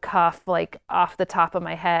off the cuff, like off the top of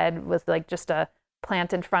my head with like just a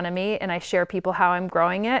plant in front of me, and I share people how I'm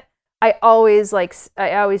growing it. I always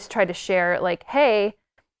try to share like, hey,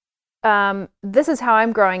 this is how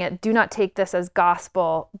I'm growing it. Do not take this as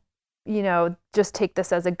gospel, just take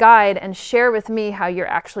this as a guide, and share with me how you're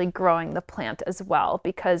actually growing the plant as well,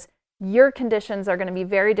 because your conditions are going to be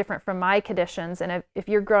very different from my conditions. And if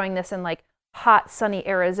you're growing this in like hot, sunny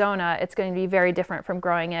Arizona, it's going to be very different from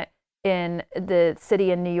growing it in the city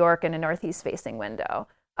in New York in a northeast facing window.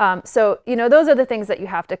 So, those are the things that you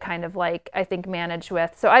have to kind of like, I think, manage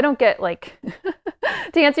with. So I don't get like,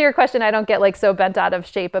 to answer your question, I don't get like so bent out of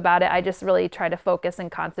shape about it. I just really try to focus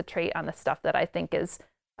and concentrate on the stuff that I think is,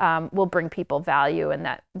 will bring people value, and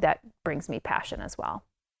that brings me passion as well.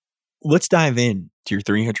 let's dive in to your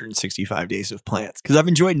 365 days of plants, because I've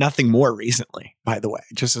enjoyed nothing more recently, by the way,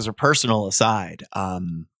 just as a personal aside.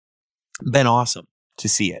 Been awesome to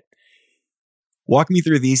see it. Walk me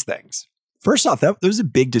through these things. First off, that was a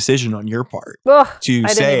big decision on your part to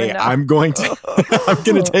say, I'm going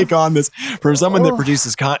to take on this from someone that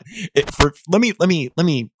produces content. Let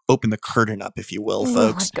me open the curtain up, if you will,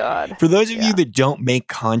 folks. Oh my God. For those of you that don't make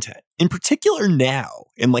content, in particular now,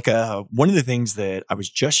 and like one of the things that I was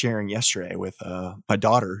just sharing yesterday with my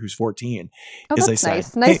daughter, who's 14, is I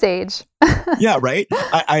said, nice age. Yeah, right.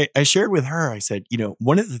 I shared with her. I said,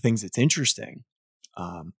 one of the things that's interesting,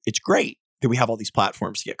 it's great that we have all these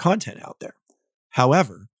platforms to get content out there.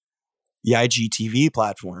 However, the IGTV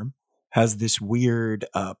platform has this weird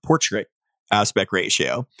portrait aspect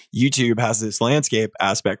ratio. YouTube has this landscape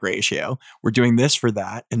aspect ratio. We're doing this for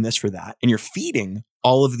that and this for that. And you're feeding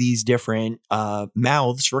all of these different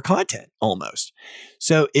mouths for content almost.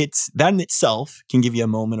 So that in itself can give you a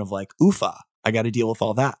moment of like, oofa, I got to deal with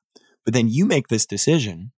all that. But then you make this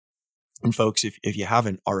decision. And folks, if you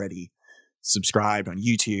haven't already subscribed on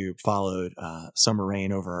YouTube, followed Summer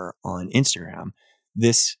Rain over on Instagram,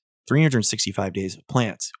 this 365 Days of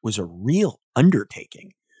Plants was a real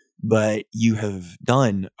undertaking, but you have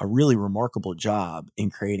done a really remarkable job in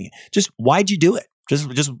creating it. Just why'd you do it?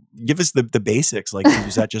 Just give us the basics. Like,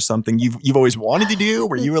 is that just something you've always wanted to do,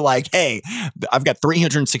 where you were like, hey, I've got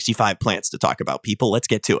 365 plants to talk about, people, let's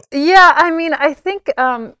get to it? Yeah, I mean, I think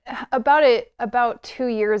about 2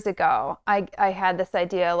 years ago, I had this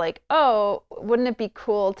idea like, oh, wouldn't it be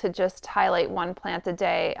cool to just highlight one plant a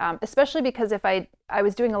day? Especially because if I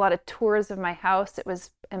was doing a lot of tours of my house, it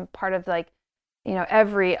was part of like,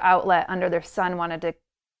 every outlet under their sun wanted to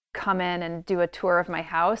come in and do a tour of my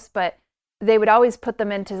house, but they would always put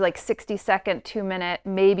them into like 60-second, 2-minute,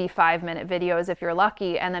 maybe 5-minute videos if you're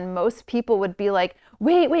lucky. And then most people would be like,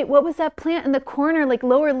 wait, what was that plant in the corner, like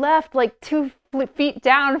lower left, like 2 feet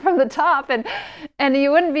down from the top? And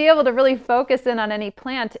you wouldn't be able to really focus in on any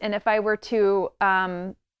plant. And if I were to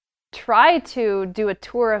try to do a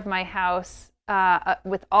tour of my house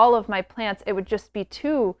with all of my plants, it would just be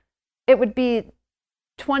it would be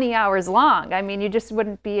 20 hours long. I mean, you just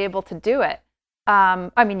wouldn't be able to do it.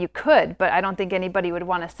 I mean, you could, but I don't think anybody would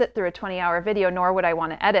want to sit through a 20-hour video, nor would I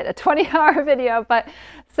want to edit a 20-hour video. But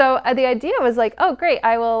so the idea was like, oh, great,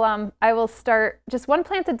 I will start just one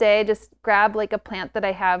plant a day, just grab like a plant that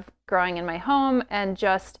I have growing in my home and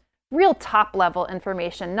just real top level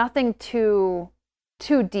information, nothing too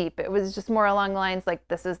deep. It was just more along the lines like,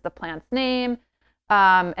 this is the plant's name.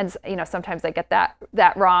 And sometimes I get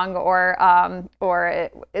that wrong, or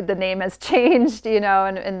the name has changed,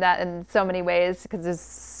 in so many ways, because there's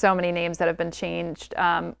so many names that have been changed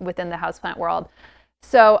within the houseplant world.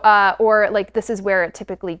 So, or like, this is where it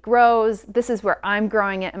typically grows. This is where I'm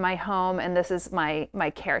growing it in my home, and this is my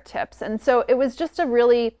care tips. And so it was just a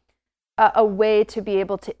really a way to be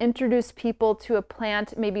able to introduce people to a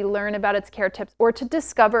plant, maybe learn about its care tips, or to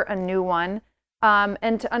discover a new one.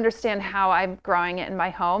 And to understand how I'm growing it in my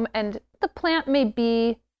home. And the plant may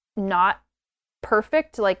be not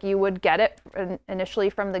perfect, like you would get it initially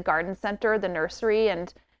from the garden center, the nursery.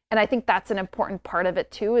 And I think that's an important part of it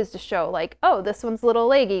too, is to show like, oh, this one's a little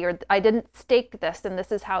leggy, or I didn't stake this, and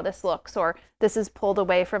this is how this looks, or this is pulled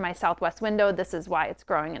away from my southwest window, this is why it's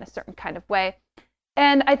growing in a certain kind of way.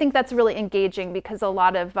 And I think that's really engaging, because a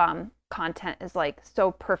lot of content is like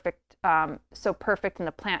so perfect, and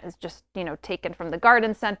the plant is just taken from the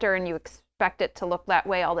garden center, and you expect it to look that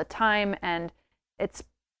way all the time, and it's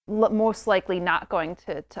most likely not going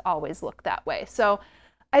to always look that way. So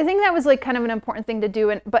I think that was like kind of an important thing to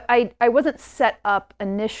do, but I wasn't set up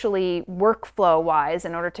initially workflow wise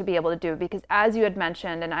in order to be able to do it, because as you had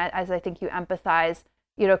mentioned, and as I think you empathize,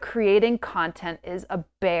 creating content is a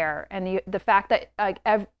bear. And the fact that like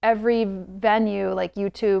every venue like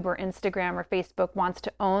YouTube or Instagram or Facebook wants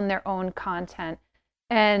to own their own content,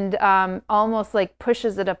 and almost like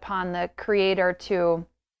pushes it upon the creator to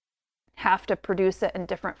have to produce it in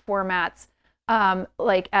different formats,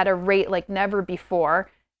 like at a rate like never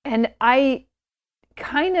before. And I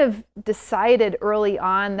kind of decided early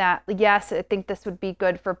on that, yes, I think this would be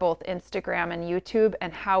good for both Instagram and YouTube,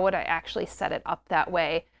 and how would I actually set it up that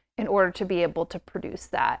way in order to be able to produce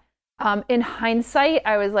that. In hindsight,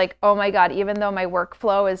 I was like, oh my God, even though my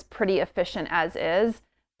workflow is pretty efficient as is,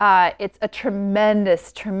 it's a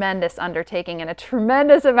tremendous, tremendous undertaking and a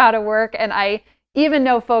tremendous amount of work. And I even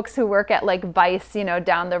know folks who work at like Vice,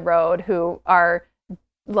 down the road, who are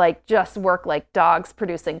like just work like dogs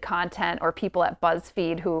producing content, or people at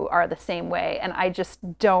BuzzFeed who are the same way. And I just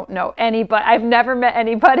don't know anybody. I've never met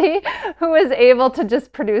anybody who is able to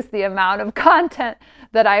just produce the amount of content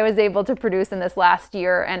that I was able to produce in this last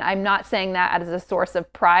year. And I'm not saying that as a source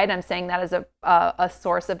of pride. I'm saying that as a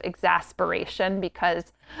source of exasperation,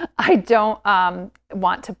 because I don't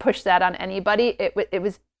want to push that on anybody.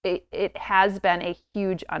 It has been a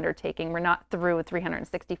huge undertaking. We're not through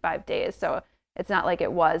 365 days, so it's not like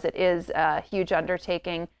it was. It is a huge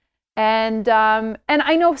undertaking, and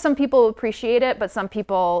I know some people appreciate it, but some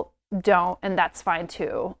people don't, and that's fine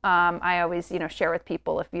too. I always share with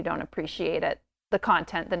people, if you don't appreciate it, the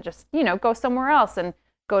content, then just go somewhere else and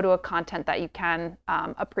go to a content that you can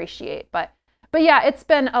appreciate. But yeah, it's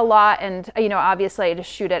been a lot, and obviously I just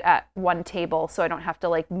shoot it at one table, so I don't have to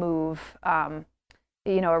like move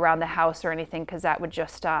around the house or anything, because that would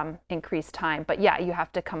just increase time. But yeah, you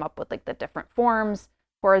have to come up with like the different forms,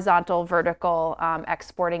 horizontal, vertical,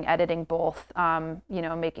 exporting, editing both,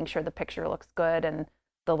 making sure the picture looks good and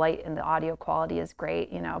the light and the audio quality is great,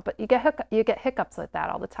 but you get hiccups like that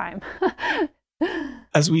all the time.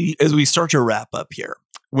 As we start to wrap up here,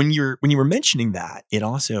 when you were mentioning that, it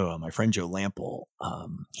also, my friend Joe Lampel,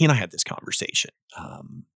 he and I had this conversation.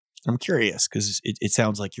 I'm curious, because it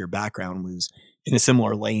sounds like your background was in a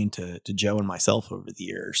similar lane to Joe and myself over the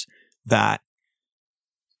years. That,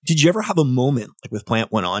 did you ever have a moment like with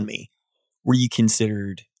Plant One on Me where you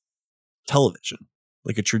considered television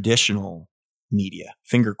like a traditional media,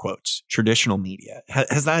 finger quotes, traditional media?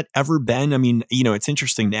 Has that ever been? I mean, it's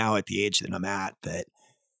interesting now at the age that I'm at, that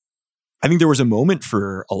I think there was a moment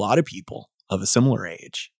for a lot of people of a similar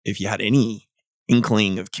age, if you had any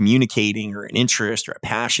inkling of communicating or an interest or a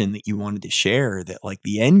passion that you wanted to share, that like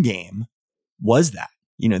the end game was that,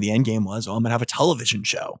 the end game was, I'm going to have a television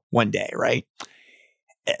show one day, right?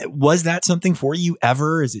 Was that something for you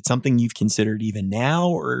ever? Is it something you've considered even now?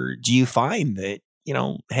 Or do you find that,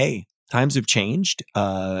 hey, times have changed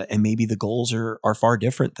and maybe the goals are far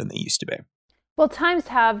different than they used to be? Well, times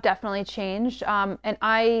have definitely changed. And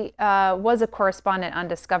I was a correspondent on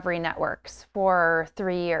Discovery Networks for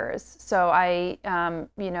 3 years. So I,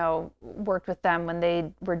 worked with them when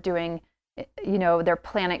they were doing, their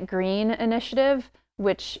Planet Green initiative,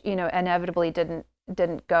 which, inevitably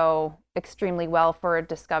didn't go extremely well for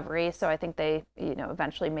Discovery. So I think they,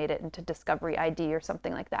 eventually made it into Discovery ID or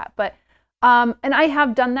something like that. But and I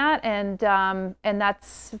have done that, and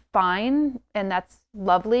that's fine, and that's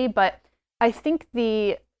lovely. But I think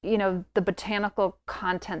the botanical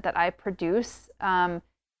content that I produce,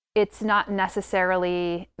 it's not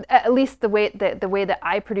necessarily, at least the way that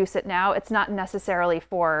I produce it now, it's not necessarily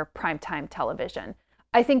for primetime television.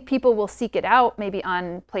 I think people will seek it out maybe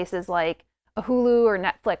on places like a Hulu or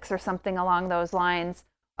Netflix or something along those lines,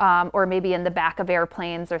 or maybe in the back of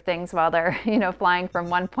airplanes or things while they're flying from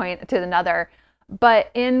one point to another. But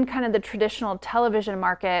in kind of the traditional television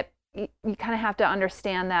market, you kind of have to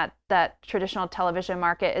understand that traditional television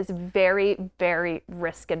market is very, very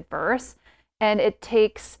risk adverse, and it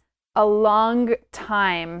takes a long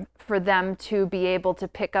time for them to be able to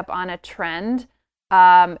pick up on a trend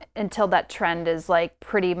until that trend is like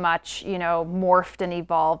pretty much morphed and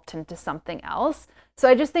evolved into something else. So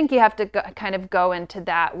I just think you have to kind of go into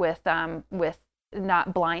that with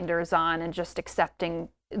not blinders on and just accepting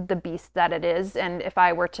the beast that it is. And if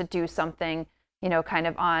I were to do something kind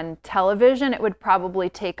of on television, it would probably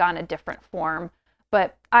take on a different form.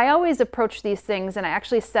 But I always approach these things, and I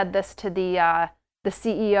actually said this to the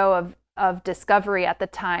CEO of Discovery at the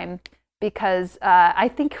time, because I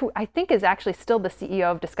think is actually still the CEO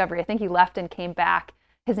of Discovery. I think he left and came back.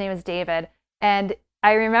 His name is David. And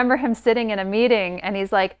I remember him sitting in a meeting, and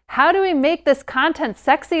he's like, how do we make this content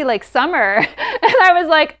sexy like summer? And I was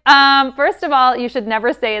like, first of all, you should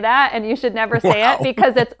never say that, and you should never say it,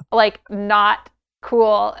 because it's like not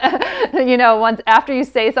cool. Once after you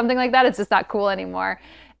say something like that, it's just not cool anymore.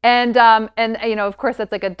 And of course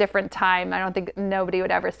that's like a different time. I don't think nobody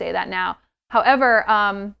would ever say that now.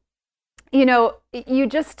 However, you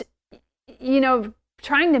just,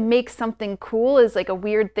 trying to make something cool is like a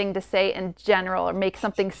weird thing to say in general, or make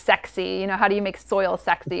something sexy. How do you make soil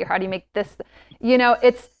sexy, or how do you make this?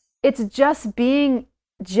 It's just being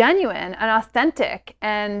genuine and authentic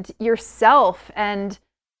and yourself, and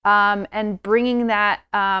bringing that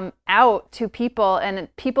out to people, and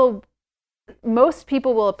most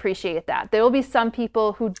people will appreciate that. There will be some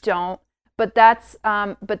people who don't, but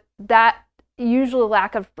that usual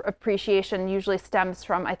lack of appreciation usually stems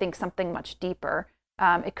from, I think, something much deeper.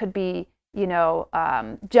 It could be,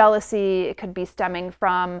 jealousy. It could be stemming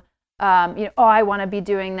from, oh, I want to be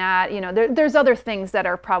doing that. There's other things that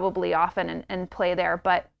are probably often in play there.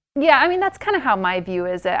 But yeah, I mean, that's kind of how my view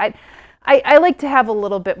is. I like to have a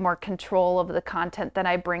little bit more control of the content that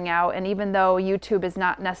I bring out. And even though YouTube is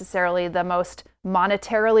not necessarily the most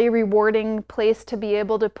monetarily rewarding place to be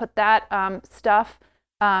able to put that stuff,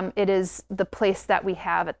 it is the place that we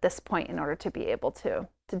have at this point in order to be able to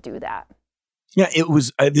do that. Yeah, it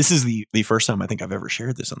was. This is the first time I think I've ever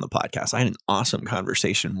shared this on the podcast. I had an awesome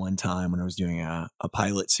conversation one time when I was doing a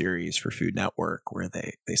pilot series for Food Network where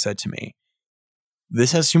they said to me,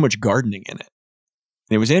 "This has too much gardening in it."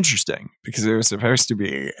 And it was interesting because it was supposed to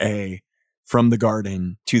be a from the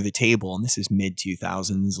garden to the table, and this is mid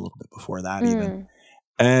 2000s, a little bit before that even.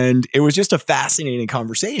 And it was just a fascinating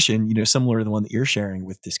conversation, similar to the one that you're sharing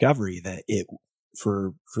with Discovery. That it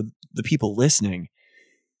for the people listening.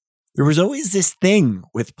 There was always this thing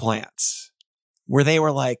with plants where they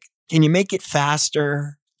were like, can you make it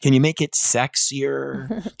faster? Can you make it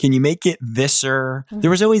sexier? Can you make it thiser? There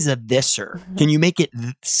was always a thiser. Can you make it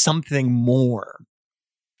something more?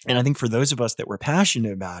 And I think for those of us that were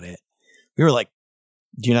passionate about it, we were like,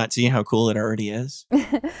 do you not see how cool it already is?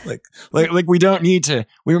 like we don't need to,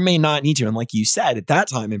 we may not need to. And like you said, at that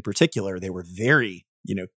time in particular, they were very,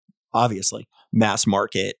 obviously mass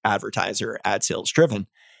market advertiser, ad sales driven.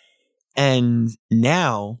 And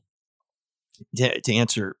now, to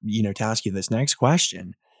answer, to ask you this next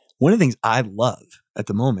question, one of the things I love at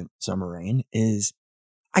the moment, Summer Rain, is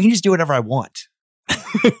I can just do whatever I want.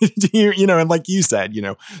 And like you said,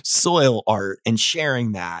 soil art and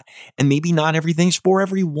sharing that, and maybe not everything's for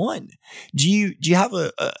everyone. Do you have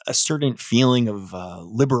a certain feeling of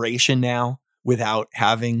liberation now without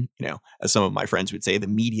having, as some of my friends would say, the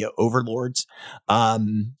media overlords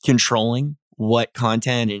controlling what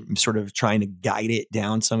content and sort of trying to guide it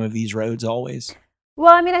down some of these roads always?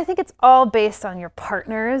 Well, I mean, I think it's all based on your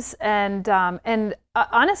partners, and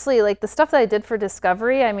honestly, like the stuff that I did for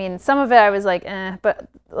Discovery, I mean, some of it I was like, but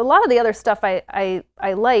a lot of the other stuff I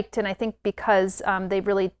liked, and I think because they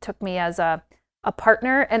really took me as a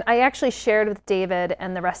partner, and I actually shared with David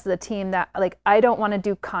and the rest of the team that like I don't want to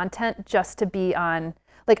do content just to be on.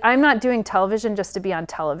 Like, I'm not doing television just to be on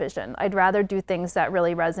television. I'd rather do things that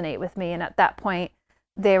really resonate with me. And at that point,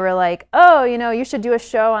 they were like, oh, you should do a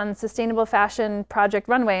show on sustainable fashion Project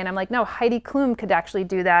Runway. And I'm like, no, Heidi Klum could actually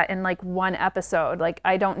do that in like one episode. Like,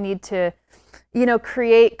 I don't need to,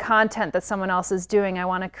 create content that someone else is doing. I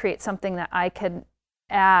want to create something that I can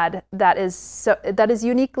add that is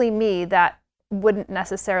uniquely me, that wouldn't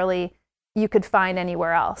necessarily you could find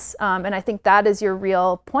anywhere else. And I think that is your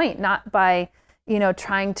real point, not by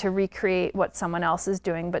trying to recreate what someone else is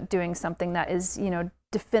doing, but doing something that is,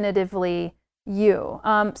 definitively you.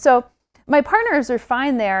 So my partners are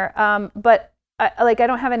fine there, but I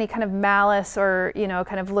don't have any kind of malice or,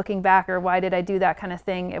 kind of looking back or why did I do that kind of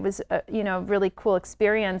thing. It was a, really cool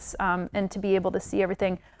experience, and to be able to see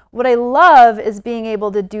everything. What I love is being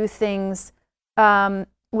able to do things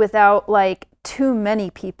without like too many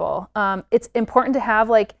people. It's important to have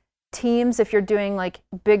like teams if you're doing like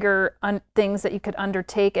bigger things that you could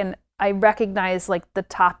undertake, and I recognize like the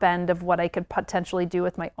top end of what I could potentially do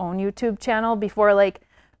with my own YouTube channel before like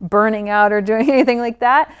burning out or doing anything like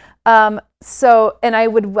that. And I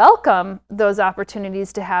would welcome those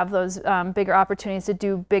opportunities to have those bigger opportunities to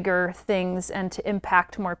do bigger things and to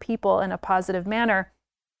impact more people in a positive manner.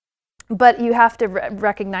 But you have to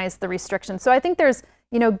recognize the restrictions. So I think there's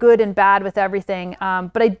good and bad with everything.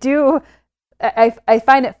 But I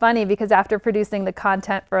find it funny because after producing the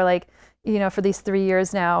content for like, for these 3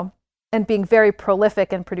 years now and being very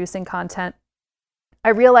prolific in producing content, I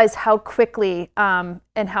realize how quickly and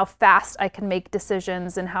how fast I can make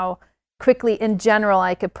decisions and how quickly in general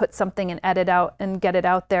I could put something and edit out and get it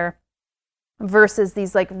out there versus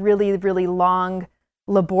these like really, really long,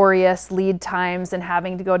 laborious lead times and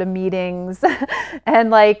having to go to meetings and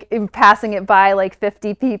like passing it by like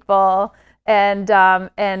 50 people. And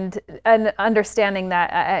understanding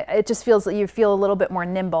that it just feels that you feel a little bit more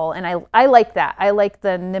nimble, and I like that. I like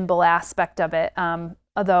the nimble aspect of it.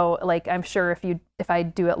 Although, like I'm sure if I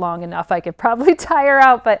do it long enough, I could probably tire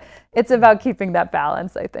out. But it's about keeping that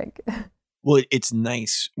balance, I think. Well, it's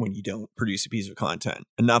nice when you don't produce a piece of content,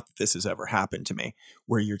 and not that this has ever happened to me,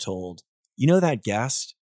 where you're told, that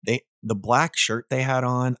guest, the black shirt they had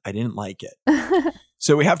on, I didn't like it.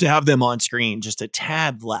 So we have to have them on screen just a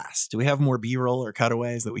tad less. Do we have more B-roll or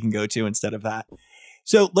cutaways that we can go to instead of that?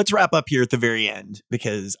 So let's wrap up here at the very end,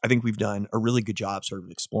 because I think we've done a really good job sort of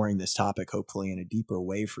exploring this topic, hopefully in a deeper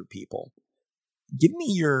way for people. Give me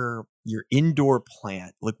your indoor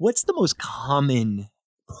plant. Like, what's the most common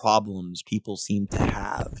problems people seem to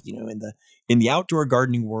have. In the outdoor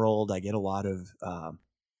gardening world, I get a lot of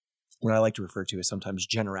what I like to refer to as sometimes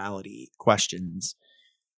generality questions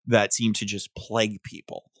that seem to just plague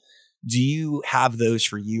people. Do you have those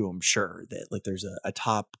for you? I'm sure that like there's a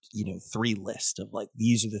top 3 list of like,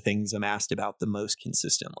 these are the things I'm asked about the most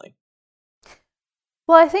consistently.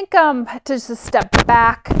 Well, I think to just step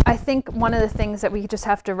back, I think one of the things that we just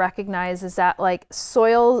have to recognize is that like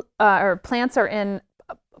soil or plants are in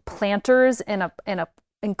planters in a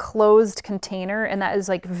enclosed container, and that is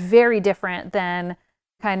like very different than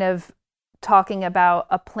kind of talking about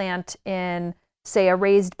a plant in, say, a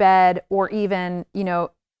raised bed, or even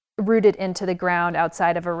rooted into the ground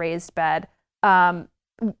outside of a raised bed.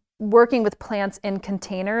 Working with plants in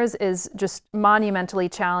containers is just monumentally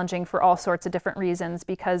challenging for all sorts of different reasons,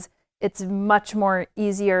 because it's much more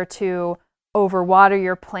easier to overwater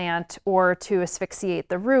your plant, or to asphyxiate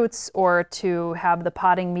the roots, or to have the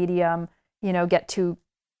potting medium, get too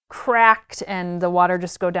cracked and the water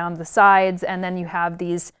just go down the sides. And then you have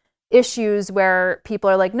these issues where people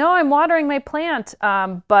are like, no, I'm watering my plant.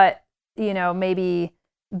 But maybe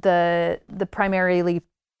the primarily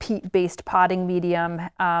peat-based potting medium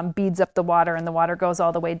beads up the water, and the water goes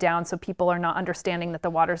all the way down. So people are not understanding that the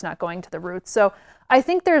water's not going to the roots. So I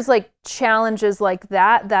think there's like challenges like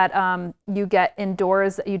that you get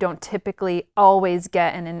indoors that you don't typically always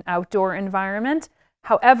get in an outdoor environment.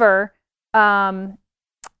 However,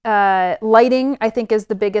 lighting, I think, is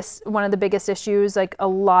one of the biggest issues. Like a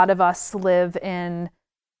lot of us live in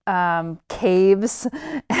caves,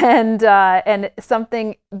 and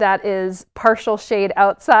something that is partial shade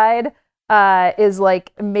outside is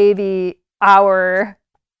like maybe our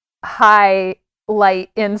high light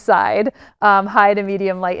inside, high to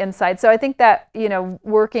medium light inside. So I think that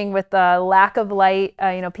working with the lack of light,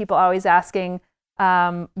 people always asking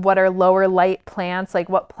what are lower light plants, like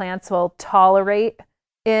what plants will tolerate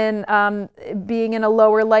in being in a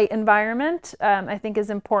lower light environment, I think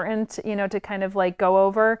is important, to kind of like go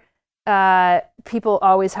over. People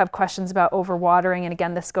always have questions about overwatering. And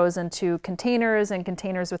again, this goes into containers and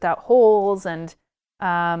containers without holes, and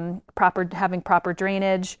having proper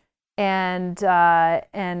drainage, and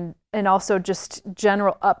also just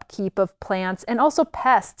general upkeep of plants, and also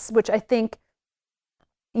pests, which I think,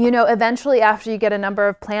 eventually after you get a number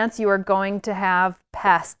of plants, you are going to have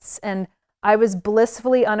pests. And I was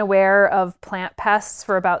blissfully unaware of plant pests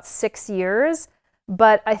for about 6 years,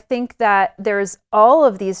 but I think that there's all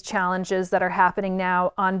of these challenges that are happening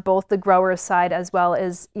now on both the grower's side as well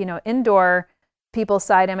as, indoor people's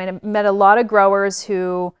side. I mean, I met a lot of growers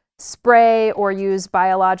who spray or use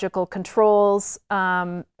biological controls,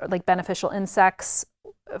 like beneficial insects,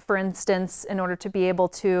 for instance, in order to be able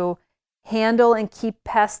to handle and keep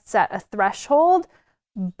pests at a threshold.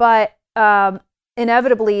 But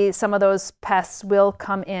inevitably, some of those pests will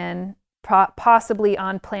come in, possibly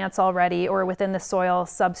on plants already or within the soil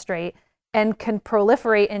substrate, and can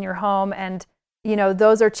proliferate in your home. And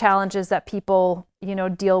those are challenges that people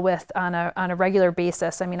deal with on a regular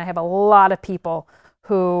basis. I mean, I have a lot of people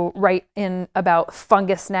who write in about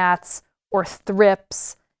fungus gnats or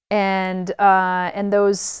thrips, and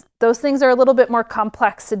those things are a little bit more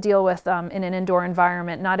complex to deal with in an indoor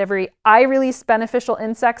environment. I release beneficial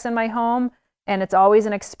insects in my home, and it's always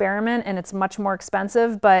an experiment, and it's much more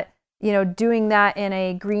expensive. But doing that in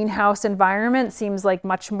a greenhouse environment seems like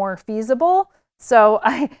much more feasible. So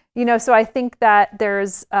I think that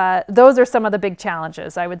there's those are some of the big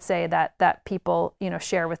challenges I would say that people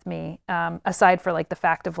share with me, aside for like the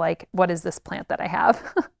fact of like, what is this plant that I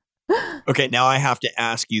have? Okay, now I have to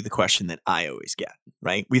ask you the question that I always get,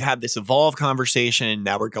 right? We've had this evolved conversation.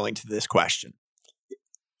 Now we're going to this question.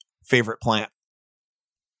 Favorite plant?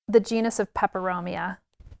 The genus of Peperomia.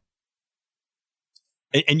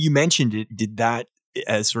 And you mentioned it. Did that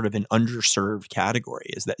as sort of an underserved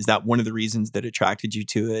category? Is that one of the reasons that attracted you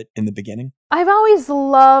to it in the beginning? I've always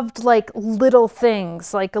loved like little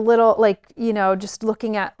things, like just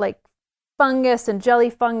looking at like fungus and jelly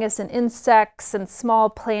fungus and insects and small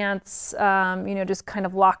plants, just kind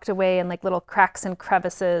of locked away in like little cracks and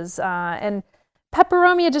crevices. And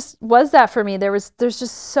Peperomia just was that for me. There's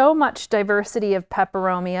just so much diversity of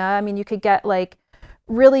Peperomia. I mean, you could get like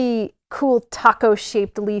really cool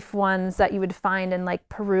taco-shaped leaf ones that you would find in like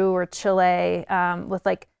Peru or Chile, with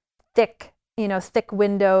like thick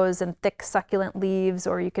windows and thick succulent leaves.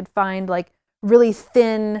 Or you could find like really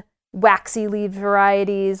thin, waxy leaf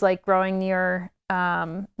varieties like growing near,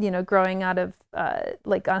 growing out of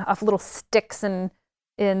off little sticks in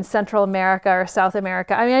Central America or South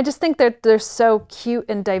America. I mean, I just think they're so cute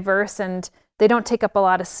and diverse, and they don't take up a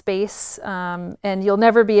lot of space, and you'll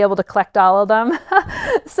never be able to collect all of them.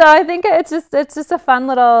 So I think it's just a fun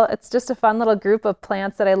little group of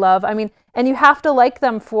plants that I love. I mean, and you have to like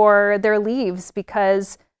them for their leaves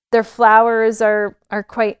because their flowers are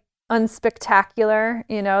quite unspectacular.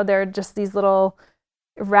 They're just these little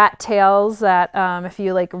rat tails that if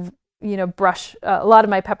you brush, a lot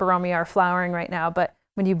of my peperomia are flowering right now, but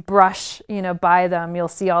when you brush, by them, you'll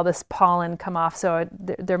see all this pollen come off. So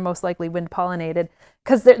they're most likely wind pollinated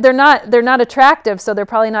because they're not attractive. So they're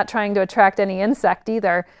probably not trying to attract any insect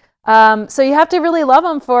either. So you have to really love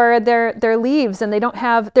them for their leaves, and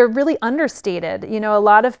they're really understated. A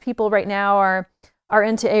lot of people right now are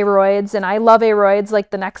into aroids, and I love aroids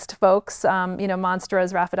like the next folks,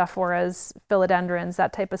 monsteras, rhapidophoras, philodendrons,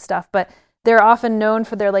 that type of stuff. But they're often known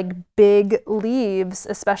for their big leaves,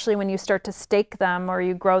 especially when you start to stake them or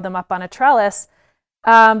you grow them up on a trellis.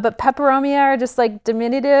 But peperomia are just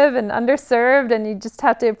diminutive and underserved, and you just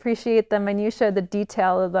have to appreciate the minutia, the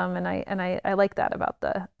detail of them. And I like that about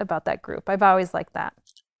that group. I've always liked that.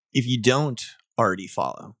 If you don't already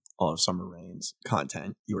follow all of Summer Rain's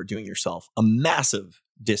content, you are doing yourself a massive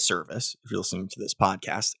disservice if you're listening to this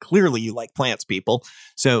podcast. Clearly you like plants, people.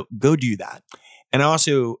 So go do that. And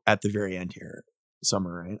also at the very end here,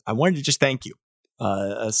 Summer Rain, I wanted to just thank you.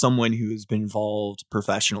 As someone who's been involved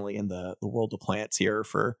professionally in the world of plants here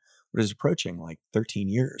for what is approaching 13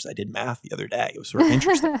 years. I did math the other day. It was sort of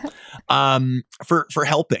interesting. For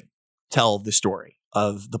helping tell the story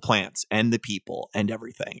of the plants and the people and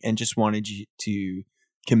everything. And just wanted you to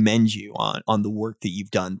commend you on the work that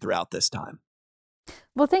you've done throughout this time.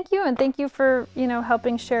 Well, thank you. And thank you for,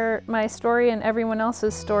 helping share my story and everyone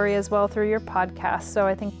else's story as well through your podcast. So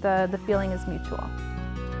I think the feeling is mutual.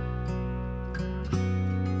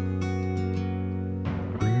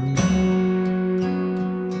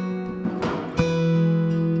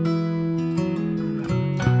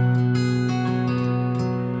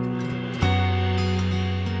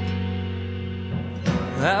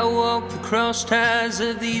 I walk the cross ties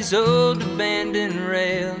of these old abandoned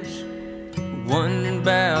rails, wondering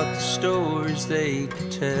about the stories they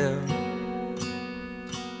could tell.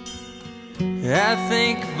 I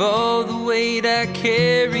think of all the weight I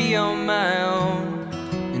carry on my own,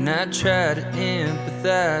 and I try to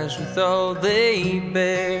empathize with all they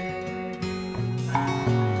bear.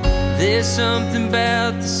 There's something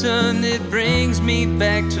about the sun that brings me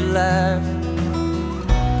back to life.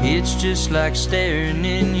 It's just like staring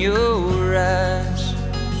in your eyes.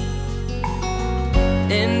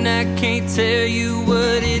 And I can't tell you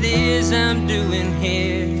what it is I'm doing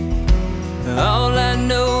here. All I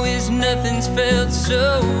know is nothing's felt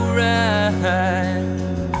so right.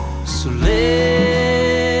 So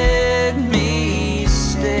let me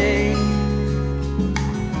stay,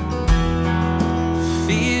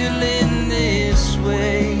 feeling this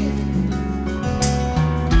way.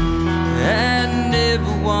 I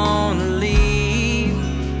never wanna leave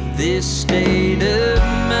this state of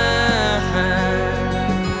mind.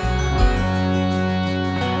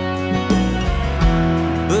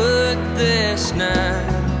 That's not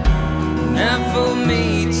for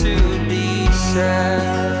me to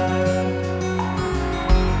decide.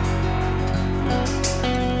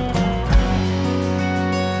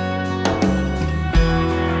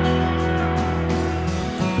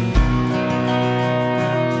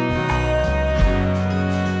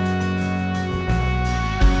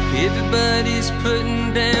 Everybody's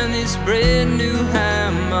putting down this brand new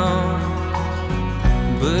high mark,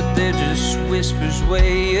 but they're just whispers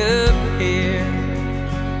way up here.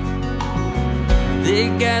 They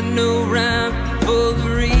got no rhyme for the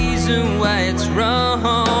reason why it's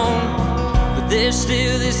wrong, but there's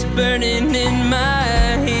still this burning in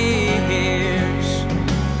my ears.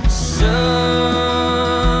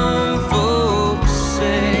 Some folks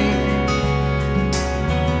say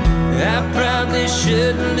I probably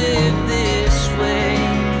shouldn't live this way,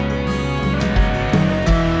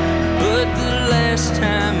 but the last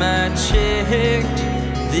time I checked,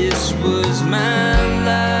 this was my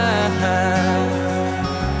life.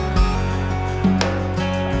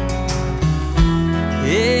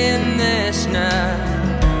 And that's not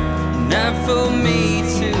for me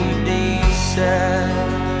to decide.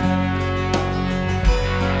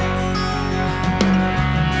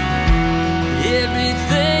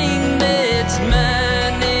 Everything that's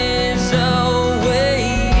mine is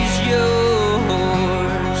always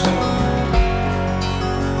yours,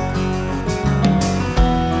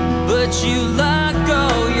 but you lock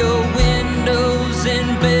all your windows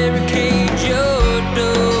and barricade your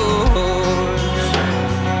doors,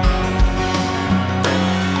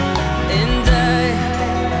 and I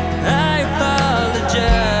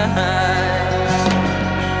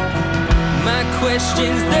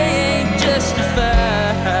questions, they ain't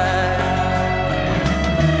justified.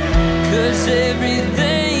 'Cause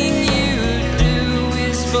everything you do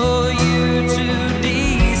is for you to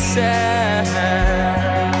decide.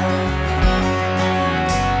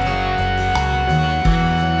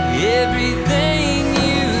 Everything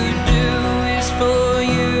you do is for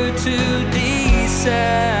you to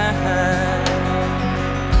decide.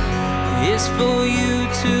 It's for you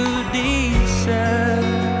to decide.